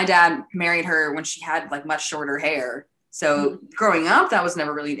 my dad married her when she had like much shorter hair. So growing up, that was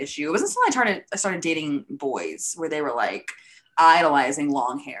never really an issue. It wasn't until I started dating boys where they were like idolizing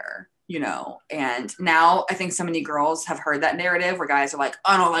long hair, you know. And now I think so many girls have heard that narrative where guys are like,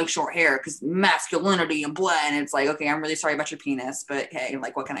 I don't like short hair because masculinity and blah. And it's like, okay, I'm really sorry about your penis, but hey,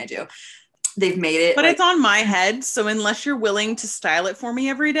 like, what can I do? They've made it. But like, it's on my head. So unless you're willing to style it for me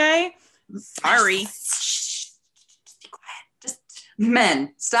every day, sorry. Just be quiet. Just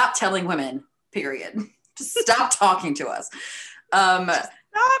men, stop telling women, period. Just stop talking to us. Stop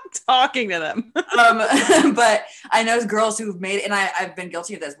talking to them. But I know girls who've made it, and I've been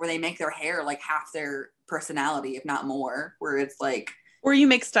guilty of this, where they make their hair like half their personality, if not more, where it's like, or you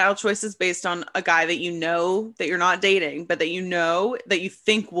make style choices based on a guy that you know that you're not dating, but that you know that you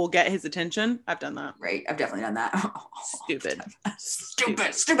think will get his attention. I've done that. Right. I've definitely done that. Stupid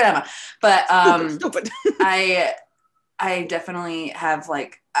Emma. But stupid. I definitely have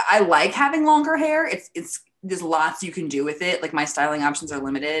like, I like having longer hair. It's there's lots you can do with it. Like my styling options are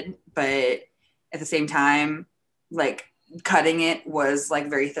limited, but at the same time, like cutting it was like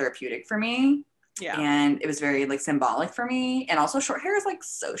very therapeutic for me. Yeah. And it was very like symbolic for me. And also short hair is like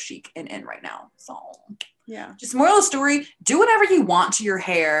so chic and in right now. So yeah, just moral of the story, do whatever you want to your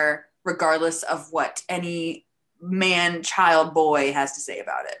hair, regardless of what any man, child, boy has to say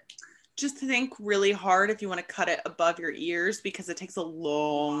about it. Just think really hard if you want to cut it above your ears because it takes a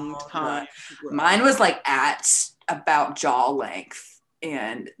long time. Mine was like at about jaw length,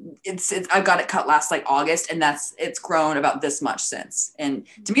 and it's I got it cut last like August, and it's grown about this much since. And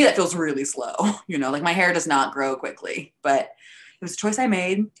to me, that feels really slow. You know, like my hair does not grow quickly, but it was a choice I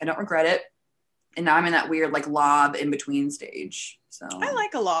made. I don't regret it. And now I'm in that weird like lob in between stage. So I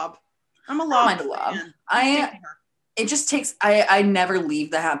like a lob. I'm a lob. I don't mind a lob. It just takes, I never leave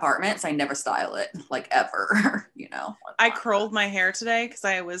the apartment, so I never style it, like ever, you know. I curled my hair today because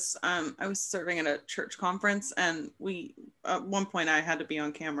I was serving at a church conference, and at one point I had to be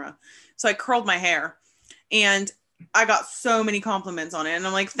on camera. So I curled my hair, and I got so many compliments on it. And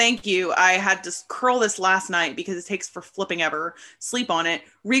I'm like, thank you. I had to curl this last night because it takes for flipping ever. Sleep on it,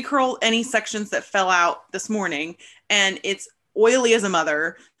 recurl any sections that fell out this morning, and it's oily as a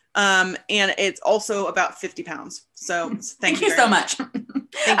mother. And it's also about 50 pounds. So thank you so much.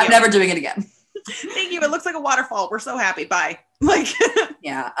 I'm never doing it again. Thank you. It looks like a waterfall. We're so happy. Bye. Like,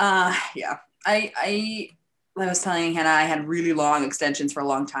 yeah. I was telling Hannah, I had really long extensions for a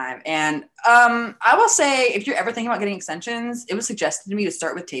long time. And, I will say if you're ever thinking about getting extensions, it was suggested to me to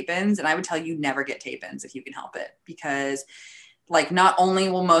start with tape-ins, and I would tell you never get tape-ins if you can help it, because like not only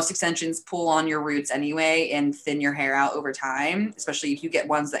will most extensions pull on your roots anyway and thin your hair out over time, especially if you get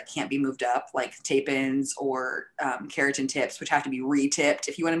ones that can't be moved up, like tape-ins or keratin tips, which have to be re-tipped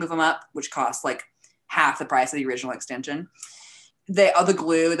if you want to move them up, which costs like half the price of the original extension. The other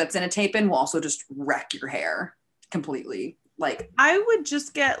glue that's in a tape-in will also just wreck your hair completely. Like I would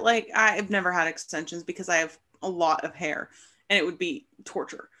just get like, I've never had extensions because I have a lot of hair and it would be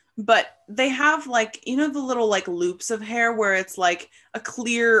torture. but they have like, you know, the little like loops of hair where it's like a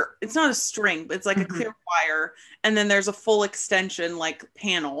clear, it's not a string, but it's like a clear wire. And then there's a full extension like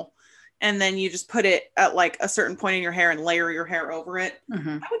panel. And then you just put it at like a certain point in your hair and layer your hair over it. I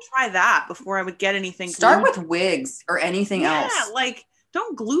would try that before I would get anything. Start with wigs or anything else. Yeah, like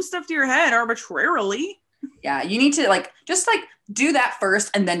don't glue stuff to your head arbitrarily. Yeah, you need to like just like do that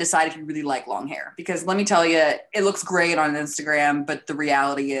first and then decide if you really like long hair. Because let me tell you, it looks great on Instagram, but the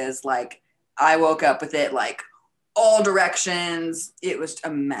reality is like I woke up with it like all directions. It was a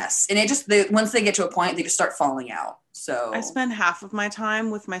mess. And it just, once they get to a point, they just start falling out. So I spend half of my time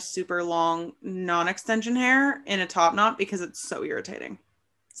with my super long non-extension hair in a top knot because it's so irritating.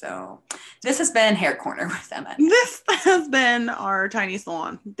 So this has been Hair Corner with Emma. This has been our tiny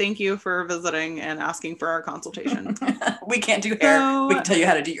salon. Thank you for visiting and asking for our consultation. We can't do hair. So, we can tell you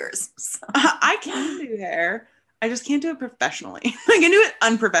how to do yours. So. I can do hair. I just can't do it professionally. I can do it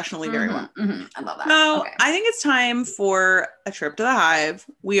unprofessionally very well. I love that. So I think it's time for a trip to the hive.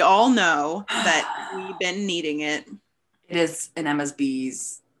 We all know that we've been needing it. It is an Emma's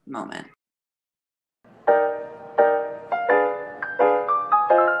Bees moment.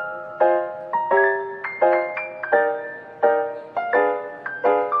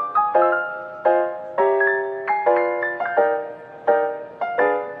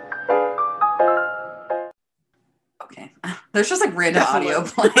 There's just like random audio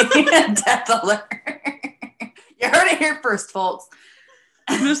playing. Death alert. You heard it here first, folks.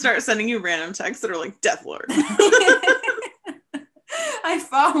 I'm going to start sending you random texts that are like, death alert. I've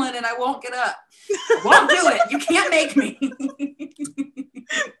fallen and I won't get up. I won't do it. You can't make me.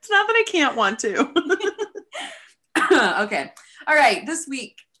 It's not that I can't want to. Okay. All right. This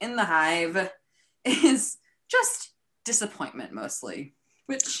week in the hive is just disappointment mostly.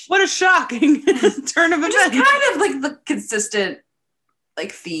 What a shocking turn of events. Which is kind of like the consistent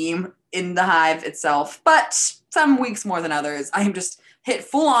like theme in the hive itself, but some weeks more than others. I am just hit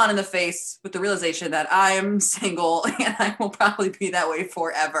full on in the face with the realization that I am single and I will probably be that way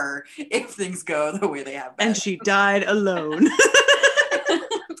forever if things go the way they have been. And she died alone.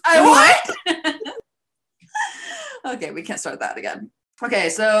 I what? Okay, we can't start that again. Okay,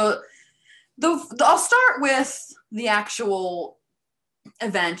 so I'll start with the actual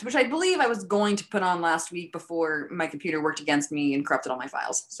event, which I believe I was going to put on last week before my computer worked against me and corrupted all my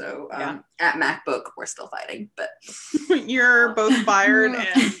files. So at MacBook, we're still fighting, but you're both fired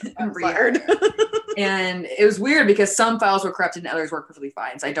and fired. And it was weird because some files were corrupted and others work perfectly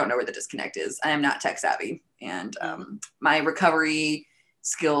fine. So I don't know where the disconnect is. I am not tech savvy, and my recovery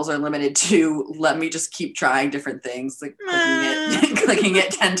skills are limited to let me just keep trying different things, like clicking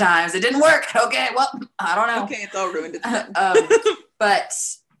it 10 times. It didn't work. Okay, well, I don't know. Okay, it's all ruined. But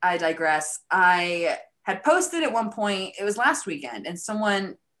I digress. I had posted at one point, it was last weekend, and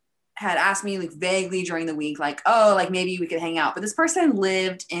someone had asked me like vaguely during the week, like, oh, like maybe we could hang out. But this person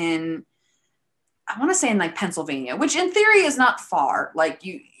lived in, I want to say in like Pennsylvania, which in theory is not far. Like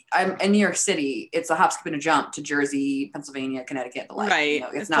I'm in New York City. It's a hop, skip, and a jump to Jersey, Pennsylvania, Connecticut. The like, right. You know,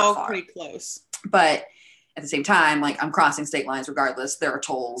 it's not all far. Pretty close. But at the same time, like I'm crossing state lines regardless. There are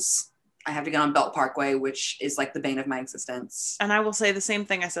tolls. I have to get on Belt Parkway, which is like the bane of my existence. And I will say the same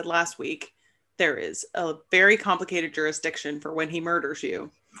thing I said last week. There is a very complicated jurisdiction for when he murders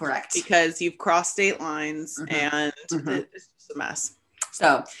you. Correct. Because you've crossed state lines and it's just a mess.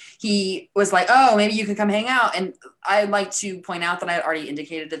 So he was like, oh, maybe you could come hang out. And I'd like to point out that I had already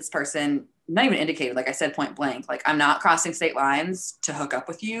indicated to this person, not even indicated, like I said, point blank, like I'm not crossing state lines to hook up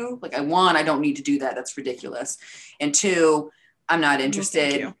with you. Like I don't need to do that. That's ridiculous. And two, I'm not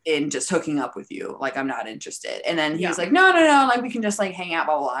interested in just hooking up with you. Like, I'm not interested. And then he was like, no, like we can just like hang out,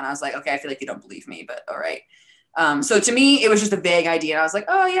 blah, blah, blah. And I was like, okay, I feel like you don't believe me, but all right. So to me, it was just a vague idea. And I was like,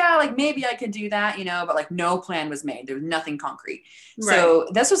 oh yeah, like maybe I could do that, you know, but like no plan was made. There was nothing concrete. Right. So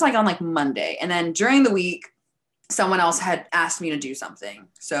this was like on like Monday. And then during the week, someone else had asked me to do something.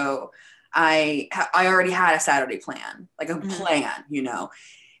 So I already had a Saturday plan, like a plan, you know.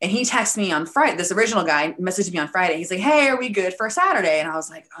 And he texted me on Friday. This original guy messaged me on Friday. He's like, hey, are we good for Saturday? And I was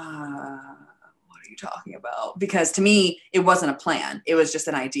like, what are you talking about? Because to me, it wasn't a plan. It was just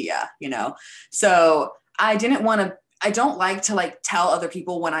an idea, you know? So I don't like to like tell other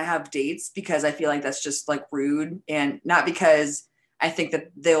people when I have dates because I feel like that's just like rude, and not because I think that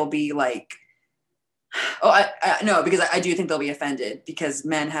they'll be like, no, because I do think they'll be offended because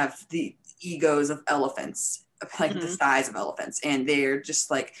men have the egos of elephants, like the size of elephants, and they're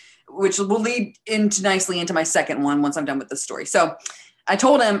just like, which will lead nicely into my second one once I'm done with this story. So I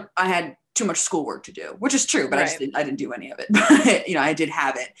told him I had too much schoolwork to do, which is true, but Right. I didn't do any of it. But, you know, I did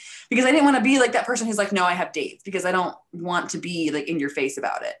have it because I didn't want to be like that person who's like, no, I have dates, because I don't want to be like in your face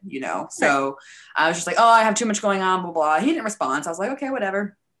about it, you know? So I was just like, oh, I have too much going on, blah, blah. He didn't respond. So I was like, okay,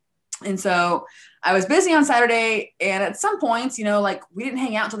 whatever. And so I was busy on Saturday, and at some points, you know, like we didn't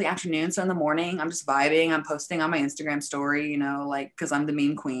hang out until the afternoon. So in the morning, I'm just vibing. I'm posting on my Instagram story, you know, like, cause I'm the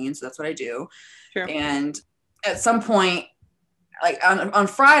mean queen. So that's what I do. Sure. And at some point, like on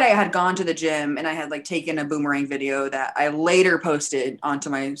Friday, I had gone to the gym and I had like taken a boomerang video that I later posted onto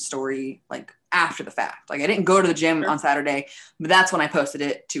my story, like after the fact. Like I didn't go to the gym on Saturday, but that's when I posted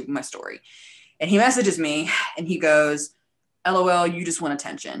it to my story. And he messages me and he goes, LOL, you just want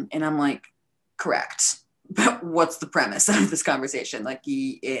attention. And I'm like, correct. But what's the premise of this conversation? Like,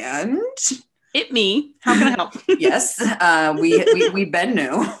 and it me. How can I help? Yes. We been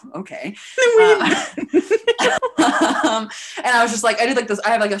new. Okay. And I was just like, I did like this. I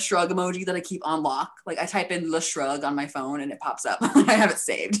have like a shrug emoji that I keep on lock. Like I type in the shrug on my phone and it pops up. I have it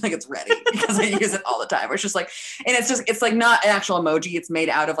saved. Like it's ready because I use it all the time. It's just like, and it's like not an actual emoji. It's made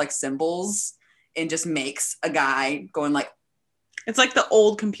out of like symbols and just makes a guy going like, it's like the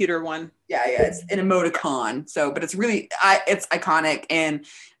old computer one. Yeah. It's an emoticon. So, but it's really, it's iconic and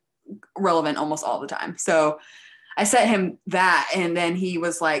relevant almost all the time. So I sent him that, and then he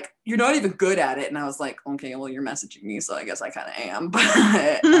was like, you're not even good at it. And I was like, okay, well, you're messaging me, so I guess I kind of am. But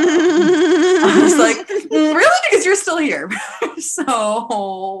I was like, really? Because you're still here.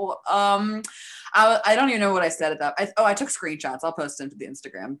 So I don't even know what I said at that. I took screenshots. I'll post them to the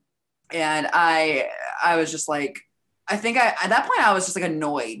Instagram. And I was just like, I think at that point I was just like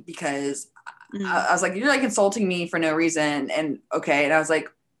annoyed because I was like, you're like insulting me for no reason. And okay. And I was like,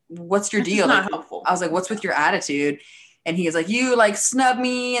 what's your deal? Not like, helpful. I was like, what's with your attitude? And he was like, you like snub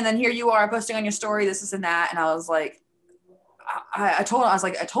me, and then here you are posting on your story this and that. And I was like, I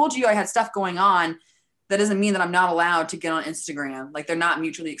told you I had stuff going on. That doesn't mean that I'm not allowed to get on Instagram. Like they're not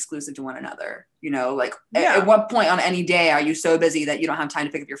mutually exclusive to one another. You know, like at what point on any day are you so busy that you don't have time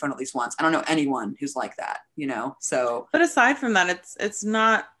to pick up your phone at least once? I don't know anyone who's like that, you know? So, but aside from that, it's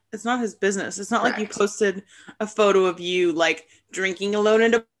not his business. It's not Correct. Like you posted a photo of you like drinking alone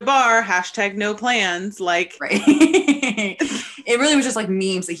at a bar, #no plans. Like, right. It really was just like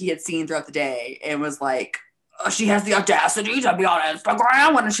memes that he had seen throughout the day and was like, she has the audacity to be on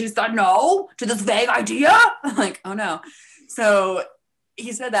Instagram when she said no to this vague idea. I'm like, oh no. So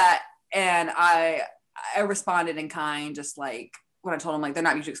he said that, and I responded in kind, just like when I told him like they're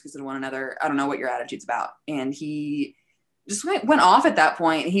not mutually exclusive to one another. I don't know what your attitude's about. And he just went off at that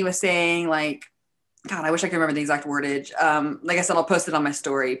point. And he was saying like, God, I wish I could remember the exact wordage. Like I said, I'll post it on my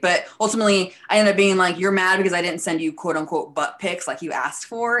story. But ultimately, I ended up being like, you're mad because I didn't send you quote unquote butt pics like you asked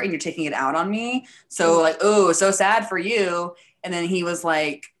for, and you're taking it out on me. So like, oh, so sad for you. And then he was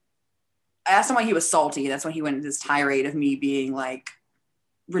like, I asked him why he was salty. That's when he went into this tirade of me being like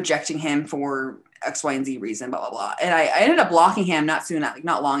rejecting him for X, Y, and Z reason, blah, blah, blah. And I ended up blocking him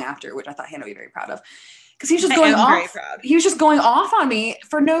not long after, which I thought Hannah would be very proud of. Because he was just going off. He was just going off on me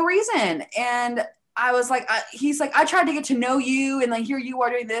for no reason. And I was like, he's like, I tried to get to know you, and like here you are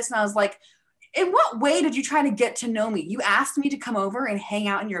doing this. And I was like, in what way did you try to get to know me? You asked me to come over and hang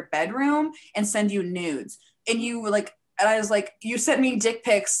out in your bedroom and send you nudes. And you were like, and I was like, you sent me dick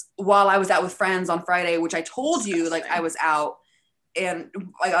pics while I was out with friends on Friday, which I told you like I was out. And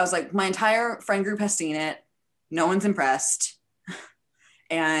like, I was like, my entire friend group has seen it. No one's impressed.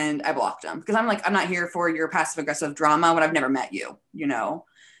 And I blocked him because I'm like, I'm not here for your passive aggressive drama when I've never met you, you know?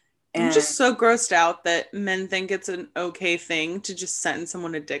 And I'm just so grossed out that men think it's an okay thing to just send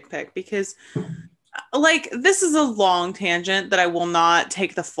someone a dick pic because like this is a long tangent that I will not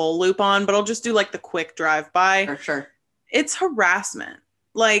take the full loop on, but I'll just do like the quick drive by. For sure. It's harassment.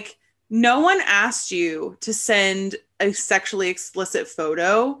 Like no one asked you to send a sexually explicit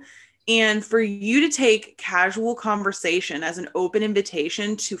photo. And for you to take casual conversation as an open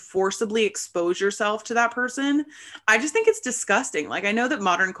invitation to forcibly expose yourself to that person, I just think it's disgusting. Like, I know that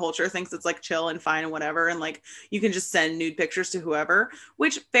modern culture thinks it's like chill and fine and whatever. And like, you can just send nude pictures to whoever,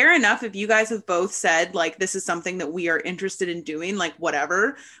 which fair enough. If you guys have both said like, this is something that we are interested in doing, like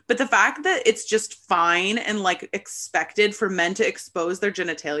whatever. But the fact that it's just fine and like expected for men to expose their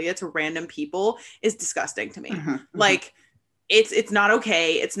genitalia to random people is disgusting to me. Mm-hmm. Like, it's not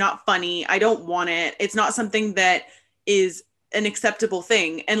okay. It's not funny. I don't want it. It's not something that is an acceptable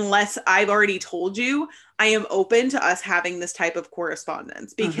thing unless I've already told you I am open to us having this type of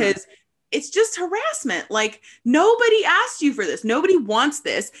correspondence because it's just harassment. Like nobody asked you for this. Nobody wants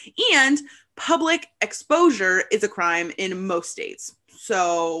this. And public exposure is a crime in most states.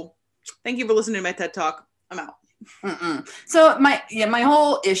 So thank you for listening to my TED Talk. I'm out. So my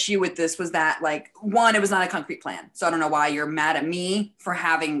whole issue with this was that, like, one, it was not a concrete plan. So I don't know why you're mad at me for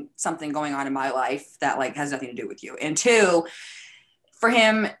having something going on in my life that, like, has nothing to do with you. And two, for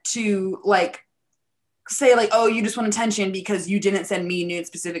him to, like, say, like, oh, you just want attention because you didn't send me nudes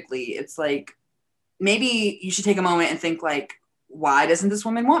specifically. It's like, maybe you should take a moment and think, like, why doesn't this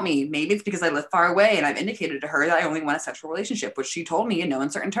woman want me? Maybe it's because I live far away and I've indicated to her that I only want a sexual relationship, which she told me in no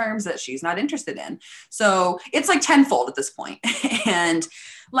uncertain terms that she's not interested in. So it's like tenfold at this point. And,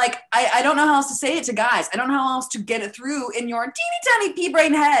 like, I don't know how else to say it to guys. I don't know how else to get it through in your teeny tiny pea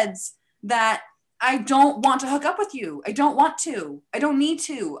brain heads that I don't want to hook up with you. I don't want to. I don't need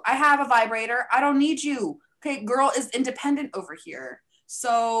to. I have a vibrator. I don't need you. Okay, girl is independent over here.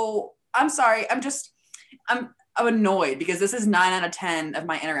 So I'm sorry. I'm annoyed because this is 9 out of 10 of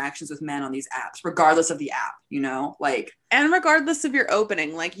my interactions with men on these apps, regardless of the app, you know, like. And regardless of your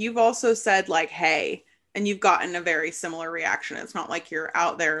opening, like, you've also said, like, hey, and you've gotten a very similar reaction. It's not like you're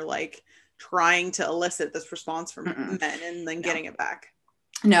out there, like, trying to elicit this response from men and then getting it back.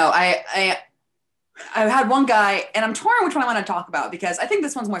 No, I had one guy, and I'm torn which one I want to talk about because I think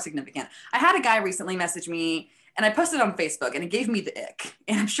this one's more significant. I had a guy recently message me, and I posted it on Facebook, and it gave me the ick.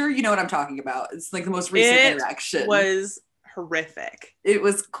 And I'm sure you know what I'm talking about. It's like the most recent interaction. It was horrific. It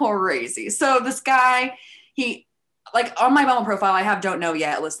was crazy. So this guy, he, like, on my Bumble profile, I have don't know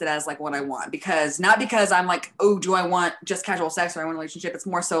yet listed as, like, what I want. Not because I'm like, oh, do I want just casual sex or I want a relationship? It's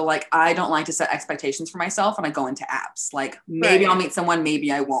more so, like, I don't like to set expectations for myself when I go into apps. Like, maybe I'll meet someone,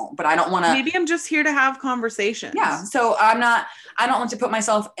 maybe I won't. But I don't want to. Maybe I'm just here to have conversations. Yeah. So I don't want to put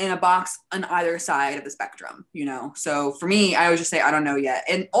myself in a box on either side of the spectrum, you know? So for me, I always just say, I don't know yet.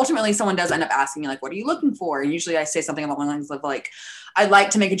 And ultimately someone does end up asking me, like, what are you looking for? And usually I say something along the lines of, like, I'd like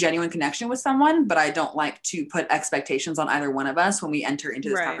to make a genuine connection with someone, but I don't like to put expectations on either one of us when we enter into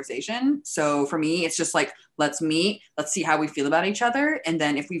this conversation. So for me, it's just like, let's meet, let's see how we feel about each other. And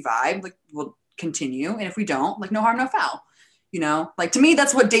then if we vibe, like, we'll continue. And if we don't, like, no harm, no foul. You know, like, to me,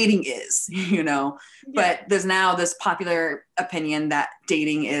 that's what dating is, you know, but there's now this popular opinion that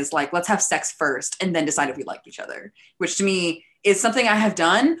dating is like, let's have sex first and then decide if we like each other, which to me is something I have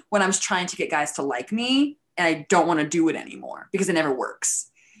done when I was trying to get guys to like me. And I don't want to do it anymore because it never works.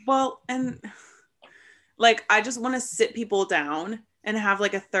 Well, and, like, I just want to sit people down and have,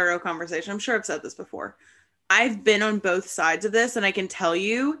 like, a thorough conversation. I'm sure I've said this before. I've been on both sides of this, and I can tell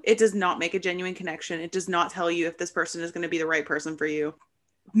you it does not make a genuine connection. It does not tell you if this person is going to be the right person for you.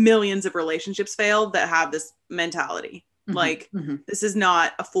 Millions of relationships fail that have this mentality. This is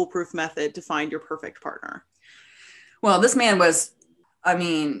not a foolproof method to find your perfect partner. Well, this man was,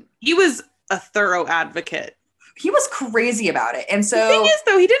 he was a thorough advocate. He was crazy about it. And so the thing is,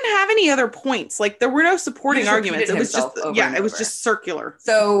 though, he didn't have any other points. Like, there were no supporting arguments. It was just, it was just circular.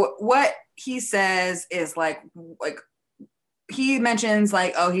 So what he says is, like he mentions,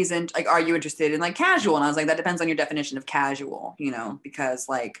 like, oh, he's in, like, are you interested in, like, casual? And I was like, that depends on your definition of casual, you know, because,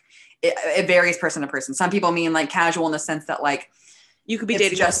 like, it varies person to person. Some people mean, like, casual in the sense that, like, you could be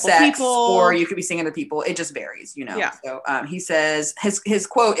dating just sex people, or you could be seeing other people. It just varies, you know? Yeah. So he says, his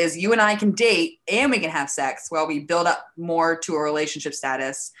quote is, you and I can date and we can have sex while we build up more to a relationship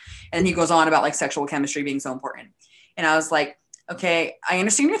status. And he goes on about, like, sexual chemistry being so important. And I was like, okay, I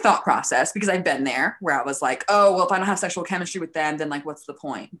understand your thought process because I've been there where I was like, oh, well, if I don't have sexual chemistry with them, then, like, what's the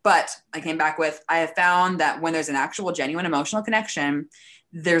point? But I came back with, I have found that when there's an actual genuine emotional connection,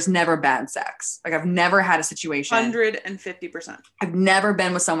 there's never bad sex. Like, I've never had a situation. 150%. I've never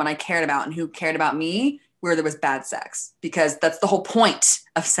been with someone I cared about and who cared about me where there was bad sex, because that's the whole point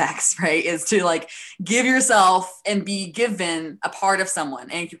of sex, right? Is to, like, give yourself and be given a part of someone.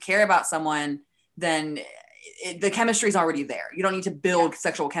 And if you care about someone, then the chemistry is already there. You don't need to build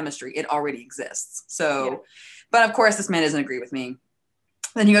sexual chemistry. It already exists. So, but of course this man doesn't agree with me.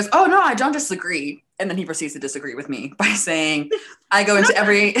 Then he goes, oh no, I don't disagree. And then he proceeds to disagree with me by saying, I go into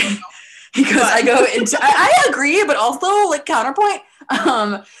every, he goes, I agree, but also, like, counterpoint.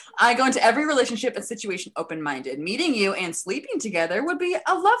 I go into every relationship and situation open-minded. Meeting you and sleeping together would be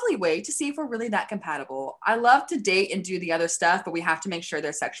a lovely way to see if we're really that compatible. I love to date and do the other stuff, but we have to make sure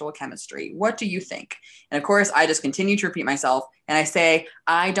there's sexual chemistry. What do you think? And of course, I just continue to repeat myself. And I say,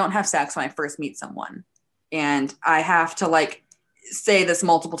 I don't have sex when I first meet someone. And I have to, like, say this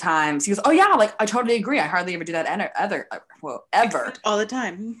multiple times. He goes, oh yeah, like, I totally agree. I hardly ever do that ever. All the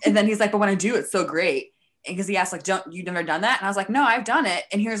time. And then he's like, but when I do, it's so great. Because he asked, like, you've never done that? And I was like, no, I've done it.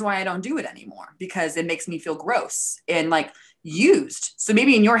 And here's why I don't do it anymore. Because it makes me feel gross and, like, used. So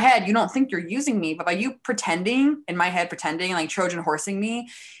maybe in your head, you don't think you're using me, but by you pretending, in my head, pretending, like, Trojan horsing me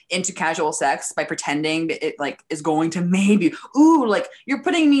into casual sex by pretending that it, like, is going to maybe, like, you're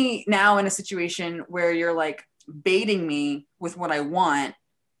putting me now in a situation where you're, like, baiting me with what I want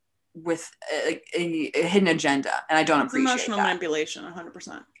with a hidden agenda, and I don't appreciate emotional that. Manipulation,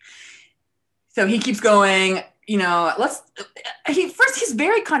 100%. So he keeps going, you know, he's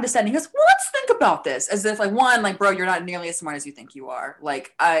very condescending. He goes, well, let's think about this. As if like, one, like, bro, you're not nearly as smart as you think you are.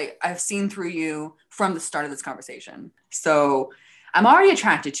 Like, I've seen through you from the start of this conversation. So I'm already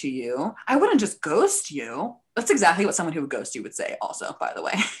attracted to you. I wouldn't just ghost you. That's exactly what someone who would ghost you would say also, by the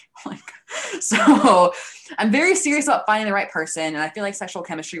way. Like, so I'm very serious about finding the right person. And I feel like sexual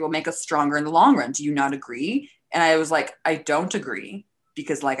chemistry will make us stronger in the long run. Do you not agree? And I was like, I don't agree.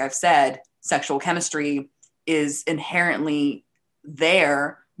 Because like I've said, sexual chemistry is inherently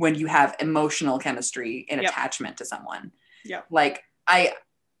there when you have emotional chemistry and attachment to someone. Yeah. Like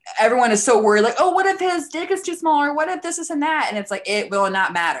everyone is so worried, like, oh, what if his dick is too small? Or what if this and that? And it's like, it will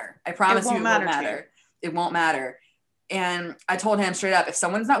not matter. I promise you it won't matter. It won't matter. And I told him straight up, if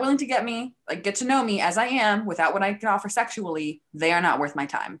someone's not willing to get to know me as I am without what I can offer sexually, they are not worth my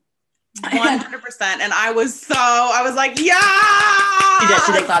time. 100%. And I was like, yeah.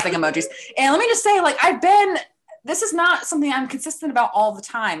 She did clapping emojis. And let me just say, like, this is not something I'm consistent about all the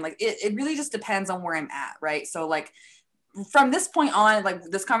time. Like, it really just depends on where I'm at, right? So like from this point on, like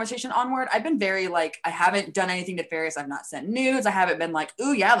this conversation onward, I've been very like, I haven't done anything nefarious. I've not sent nudes. I haven't been like,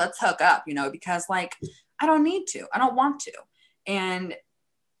 ooh yeah, let's hook up, you know, because like I don't need to. I don't want to. And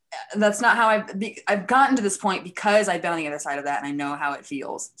that's not how I've gotten to this point because I've been on the other side of that and I know how it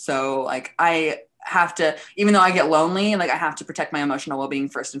feels. So like I have to, even though I get lonely, like I have to protect my emotional well-being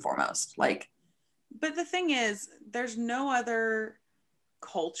first and foremost. Like, but the thing is, there's no other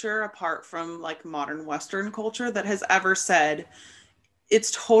culture apart from like modern Western culture that has ever said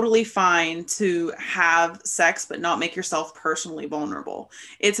it's totally fine to have sex but not make yourself personally vulnerable.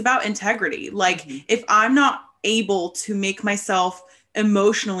 It's about integrity. Like if I'm not able to make myself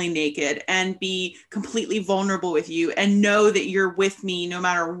emotionally naked and be completely vulnerable with you and know that you're with me no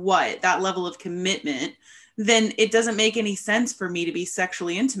matter what, that level of commitment, then it doesn't make any sense for me to be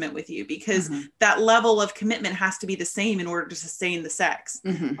sexually intimate with you because that level of commitment has to be the same in order to sustain the sex.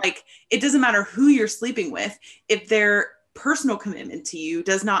 Like it doesn't matter who you're sleeping with. If their personal commitment to you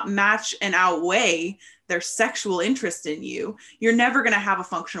does not match and outweigh their sexual interest in you, you're never going to have a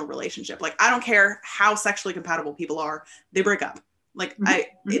functional relationship. Like I don't care how sexually compatible people are, they break up. Like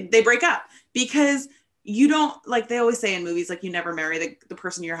they break up because you don't, like they always say in movies, like you never marry the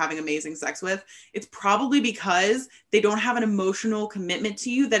person you're having amazing sex with. It's probably because they don't have an emotional commitment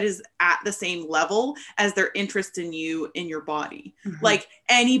to you that is at the same level as their interest in you in your body. Like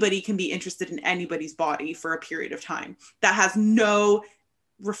anybody can be interested in anybody's body for a period of time. That has no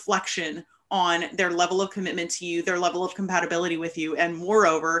reflection on their level of commitment to you, their level of compatibility with you, and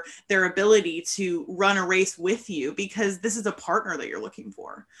moreover, their ability to run a race with you because this is a partner that you're looking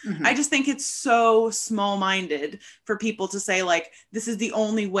for. I just think it's so small-minded for people to say like, this is the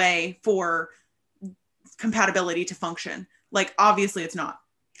only way for compatibility to function. Like, obviously it's not.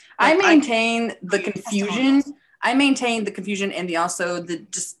 Like, I maintain the confusion. I maintain the confusion and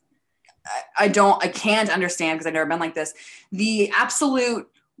I can't understand because I've never been like this. The absolute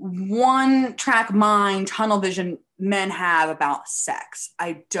one track mind, tunnel vision men have about sex.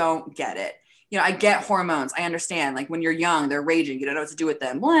 I don't get it. You know, I get hormones. I understand. Like when you're young, they're raging. You don't know what to do with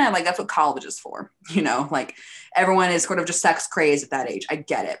them. Well, like that's what college is for. You know, like everyone is sort of just sex crazed at that age. I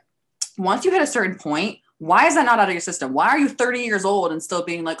get it. Once you hit a certain point, why is that not out of your system? Why are you 30 years old and still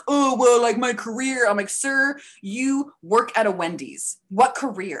being like, oh, well, like my career? I'm like, sir, you work at a Wendy's. What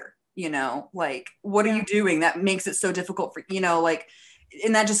career? You know, like, what are you doing that makes it so difficult for, you know, like,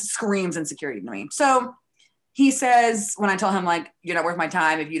 and that just screams insecurity to me. So he says, when I tell him like, you're not worth my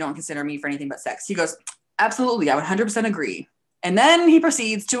time if you don't consider me for anything but sex, he goes, absolutely, I would 100% agree. And then he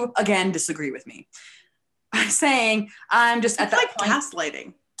proceeds to again disagree with me by saying, I'm just at that like point.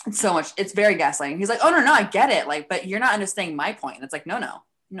 Gaslighting. It's so much. It's very gaslighting. He's like, oh no, I get it. Like, but you're not understanding my point. And it's like, no.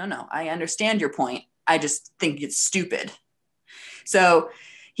 I understand your point. I just think it's stupid. So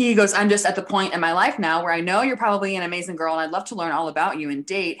he goes, I'm just at the point in my life now where I know you're probably an amazing girl and I'd love to learn all about you and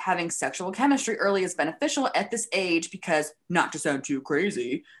date. Having sexual chemistry early is beneficial at this age because, not to sound too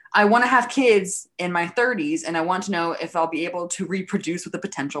crazy, I want to have kids in my 30s and I want to know if I'll be able to reproduce with a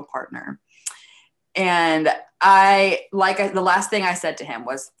potential partner. And the last thing I said to him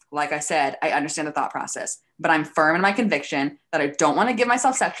was, like I said, I understand the thought process, but I'm firm in my conviction that I don't want to give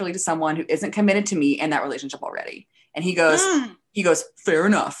myself sexually to someone who isn't committed to me in that relationship already. And he goes, fair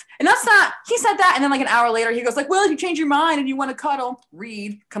enough. And that's not, he said that. And then like an hour later, he goes like, well, if you change your mind and you want to cuddle,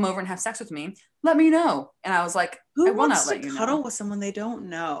 come over and have sex with me. Let me know. And I was like, who wants to cuddle with someone they don't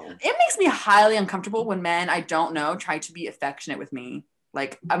know? It makes me highly uncomfortable when men I don't know try to be affectionate with me.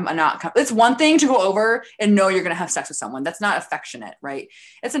 Like, I'm not, it's one thing to go over and know you're going to have sex with someone. That's not affectionate, right?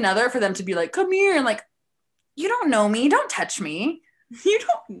 It's another for them to be like, come here. And like, you don't know me. Don't touch me. You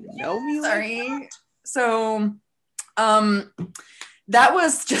don't know me. Sorry. Like that. So, that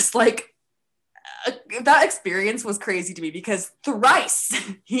was just like, that experience was crazy to me because thrice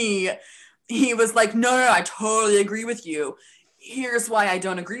he was like, no, I totally agree with you. Here's why I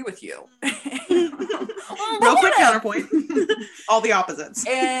don't agree with you. Real quick counterpoint. All the opposites.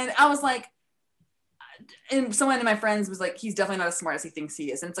 And I was like, and someone of my friends was like, he's definitely not as smart as he thinks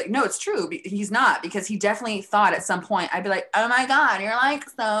he is. And it's like, no, it's true. He's not, because he definitely thought at some point, I'd be like, oh my God, you're like,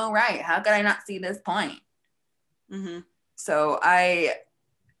 so right. How could I not see this point? Mm-hmm. So I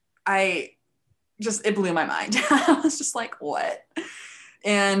just, it blew my mind. I was just like, what?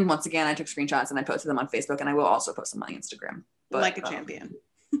 And once again, I took screenshots and I posted them on Facebook, and I will also post them on Instagram. But, like a champion.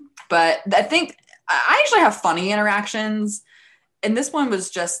 But I think I actually have funny interactions. And this one was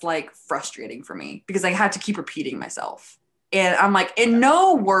just like frustrating for me because I had to keep repeating myself. And I'm like, in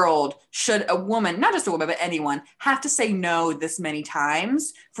no world should a woman, not just a woman, but anyone, have to say no this many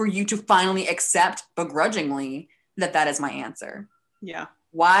times for you to finally accept begrudgingly that that is my answer. Yeah.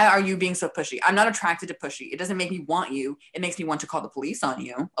 Why are you being so pushy? I'm not attracted to pushy. It doesn't make me want you. It makes me want to call the police on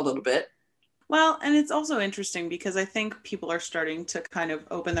you a little bit. Well, and it's also interesting because I think people are starting to kind of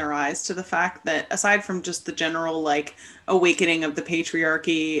open their eyes to the fact that aside from just the general like awakening of the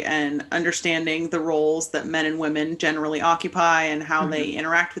patriarchy and understanding the roles that men and women generally occupy and how they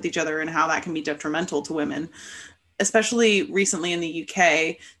interact with each other and how that can be detrimental to women, especially recently in the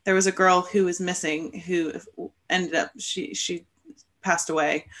UK, there was a girl who was missing who ended up, she passed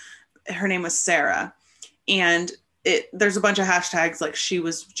away. Her name was Sarah. And there's a bunch of hashtags like she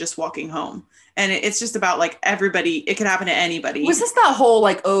was just walking home. And it's just about like everybody, it could happen to anybody. Was this that whole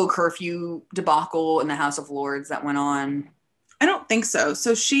like, curfew debacle in the House of Lords that went on? I don't think so.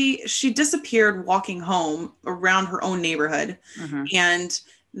 So she disappeared walking home around her own neighborhood. And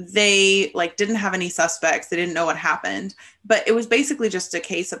they like didn't have any suspects. They didn't know what happened, but it was basically just a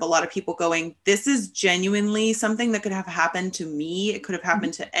case of a lot of people going, this is genuinely something that could have happened to me. It could have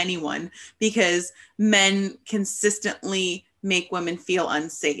happened to anyone, because men consistently make women feel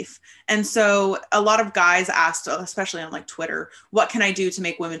unsafe. And so a lot of guys asked, especially on like Twitter, what can I do to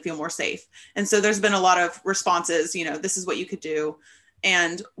make women feel more safe? And so there's been a lot of responses, you know, this is what you could do.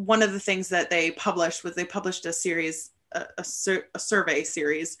 And one of the things that they published was they published a series, a survey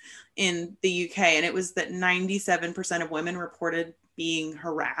series in the UK, and it was that 97% of women reported being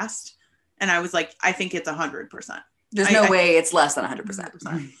harassed. And I was like, I think it's 100%. There's no way it's less than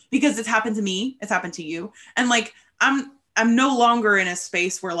 100%. Because it's happened to me, it's happened to you. And like, I'm no longer in a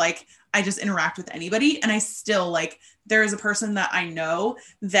space where like I just interact with anybody, and I still like, there is a person that I know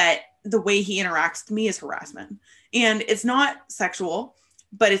that the way he interacts with me is harassment. And it's not sexual,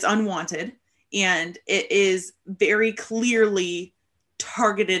 but it's unwanted. And it is very clearly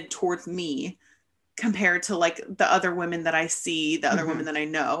targeted towards me compared to like the other women that I see, the other women that I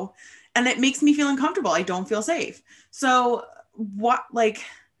know. And it makes me feel uncomfortable. I don't feel safe. So what, like,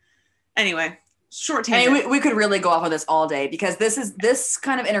 anyway, short tangent. I mean, we could really go off on this all day, because this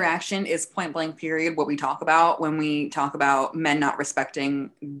kind of interaction is point blank period what we talk about when we talk about men not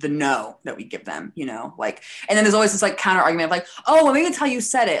respecting the no that we give them, you know, like, and then there's always this like counter argument of like, oh, well, maybe that's how you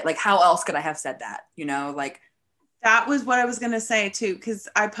said it. Like, how else could I have said that? You know, like. That was what I was going to say too, because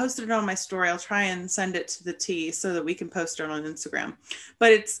I posted it on my story. I'll try and send it to the tea so that we can post it on Instagram.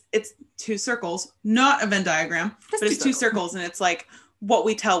 But it's two circles, not a Venn diagram, but it's two circles. And it's like what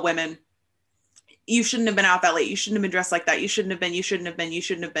we tell women. You shouldn't have been out that late. You shouldn't have been dressed like that. You shouldn't have been. You shouldn't have been. You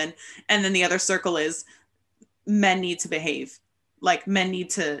shouldn't have been. And then the other circle is men need to behave. Like, men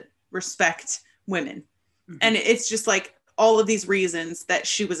need to respect women. And it's just like all of these reasons that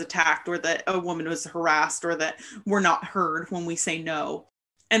she was attacked, or that a woman was harassed, or that we're not heard when we say no.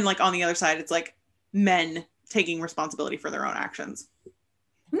 And like on the other side, it's like men taking responsibility for their own actions.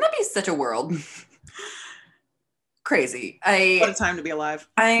 Wouldn't that be such a world? Crazy. What a time to be alive.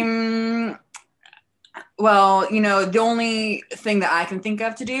 Well, you know, the only thing that I can think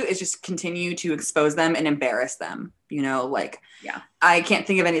of to do is just continue to expose them and embarrass them. You know, like, yeah, I can't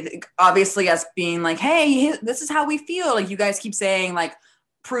think of anything, obviously, as being like, hey, this is how we feel. Like, you guys keep saying, like,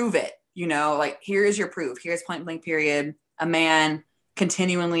 prove it, you know, like, here is your proof. Here's point blank period. A man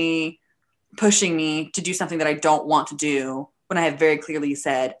continually pushing me to do something that I don't want to do, when I have very clearly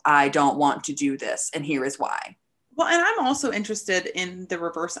said, I don't want to do this, and here is why. Well, and I'm also interested in the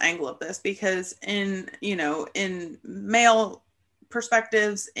reverse angle of this, because in male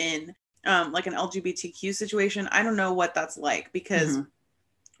perspectives, in like an LGBTQ situation, I don't know what that's like, because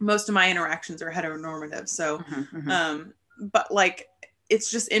most of my interactions are heteronormative. So, but like it's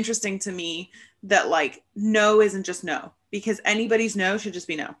just interesting to me that like no isn't just no, because anybody's no should just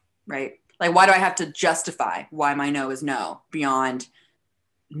be no. Right. Like, why do I have to justify why my no is no beyond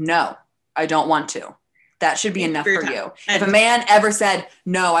no, I don't want to? That should be enough for you. If a man ever said,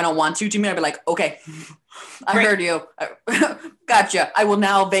 no, I don't want to me, I'd be like, okay, I heard you. Gotcha. I will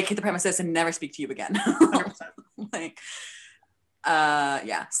now vacate the premises and never speak to you again. 100%. Like,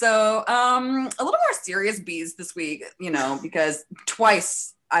 yeah. So, a little more serious bees this week, you know, because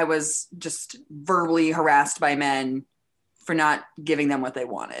twice I was just verbally harassed by men for not giving them what they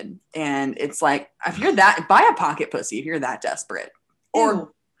wanted. And it's like, if you're that, buy a pocket pussy if you're that desperate.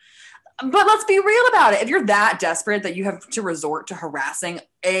 Or, but let's be real about it. If you're that desperate that you have to resort to harassing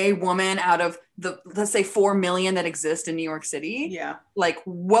a woman out of the, let's say 4 million that exist in New York City. Yeah. Like,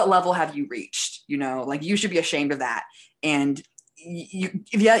 what level have you reached? You know, like, you should be ashamed of that. And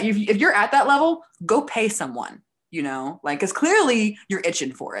if you're at that level, go pay someone, you know, like, because clearly you're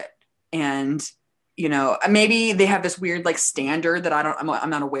itching for it. And, you know, maybe they have this weird like standard that I'm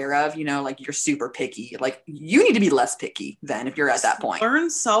not aware of, you know, like, you're super picky. Like, you need to be less picky then if you're at that point. Learn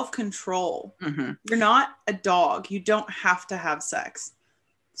self-control. Mm-hmm. You're not a dog. You don't have to have sex.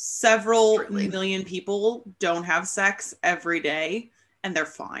 Several million people don't have sex every day and they're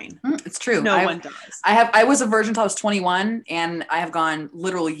fine. It's true. No one does. I was a virgin until I was 21, and I have gone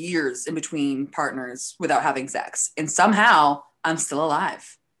literal years in between partners without having sex. And somehow I'm still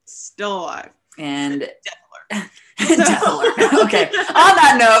alive. Still alive. And Death alert. Okay. On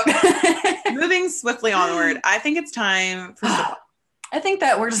that note, moving swiftly onward, I think it's time for stop. I think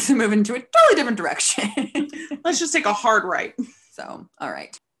that we're just moving to a totally different direction. Let's just take a hard right. So, all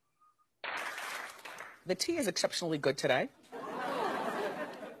right. The tea is exceptionally good today.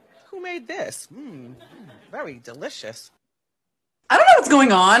 Who made this? Very delicious. I don't know what's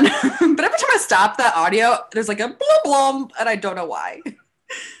going on, but every time I stop that audio, there's like a blum blum, and I don't know why.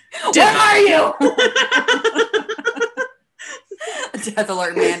 Where are you? Death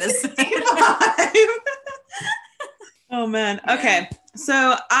alert man is Oh man. Okay.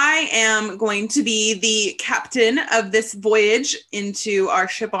 So I am going to be the captain of this voyage into our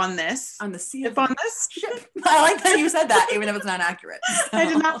ship on this. On the sea. Ship on this ship. I like that you said that, even if it's not accurate. So. I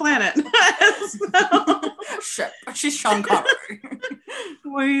did not plan it. Ship. She's Sean Connery.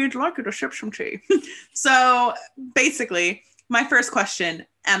 We'd like you to ship some tea. So basically, my first question,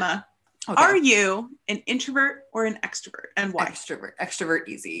 Emma, okay. Are you an introvert or an extrovert, and why? Extrovert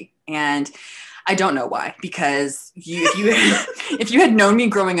easy. And I don't know why, because if you had known me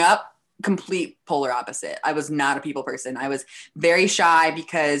growing up, complete polar opposite. I was not a people person. I was very shy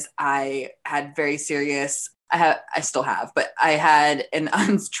because I had very serious, I still have, but I had an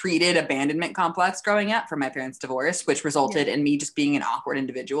untreated abandonment complex growing up from my parents' divorce, which resulted in me just being an awkward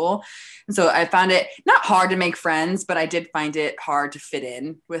individual. And so I found it not hard to make friends, but I did find it hard to fit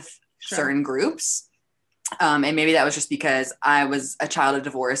in with certain groups. And maybe that was just because I was a child of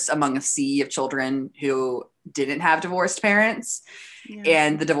divorce among a sea of children who didn't have divorced parents. Yeah.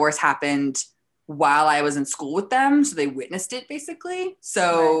 And the divorce happened while I was in school with them. So they witnessed it basically.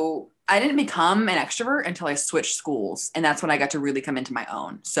 So I didn't become an extrovert until I switched schools. And that's when I got to really come into my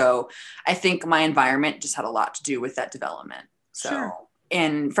own. So I think my environment just had a lot to do with that development. So,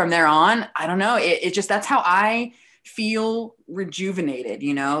 and from there on, I don't know, it just, that's how I feel rejuvenated,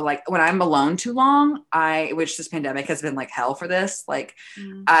 you know, like when I'm alone too long, which this pandemic has been like hell for this, like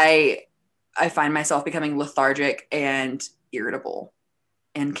I find myself becoming lethargic and irritable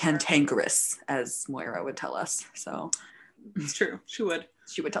and cantankerous, as Moira would tell us. So it's true. She would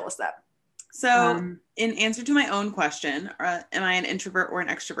tell us that. So in answer to my own question, am I an introvert or an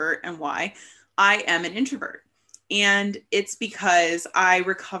extrovert, and why? I am an introvert. And it's because I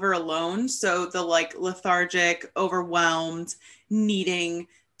recover alone. So the like lethargic, overwhelmed, needing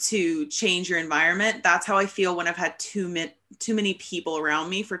to change your environment. That's how I feel when I've had too many people around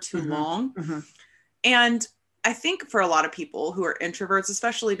me for too long. Mm-hmm. And I think for a lot of people who are introverts,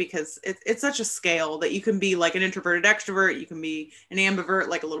 especially because it's such a scale that you can be like an introverted extrovert, you can be an ambivert,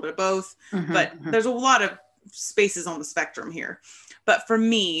 like a little bit of both. But there's a lot of spaces on the spectrum here. But for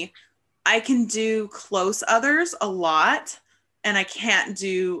me, I can do close others a lot, and I can't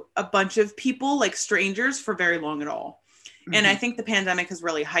do a bunch of people like strangers for very long at all. And I think the pandemic has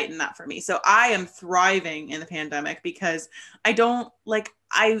really heightened that for me. So I am thriving in the pandemic because I don't like,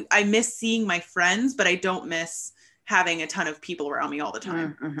 I miss seeing my friends, but I don't miss having a ton of people around me all the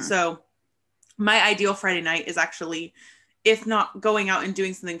time. So my ideal Friday night is actually, if not going out and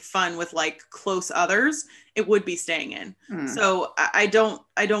doing something fun with like close others, it would be staying in. So I don't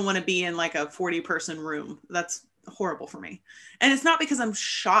want to be in like a 40-person room. That's horrible for me. And it's not because I'm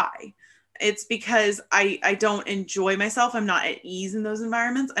shy. It's because I don't enjoy myself. I'm not at ease in those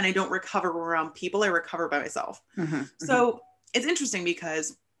environments, and I don't recover around people. I recover by myself. So it's interesting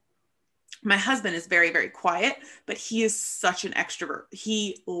because my husband is very, very quiet, but he is such an extrovert.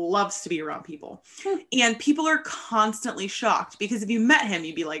 He loves to be around people. And people are constantly shocked because if you met him,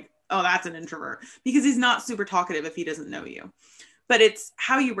 you'd be like, oh, that's an introvert, because he's not super talkative if he doesn't know you. But it's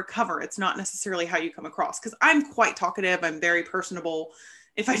how you recover. It's not necessarily how you come across, because I'm quite talkative. I'm very personable,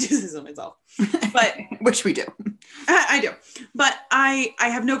 if I do this on myself. But which we do. I do. But I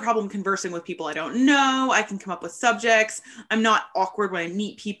have no problem conversing with people I don't know. I can come up with subjects. I'm not awkward when I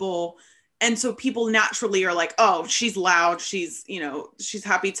meet people. And so people naturally are like, oh, she's loud. She's, she's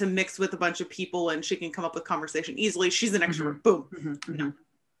happy to mix with a bunch of people and she can come up with conversation easily. She's an extrovert. Boom. No.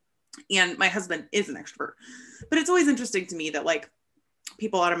 And my husband is an extrovert. But it's always interesting to me that like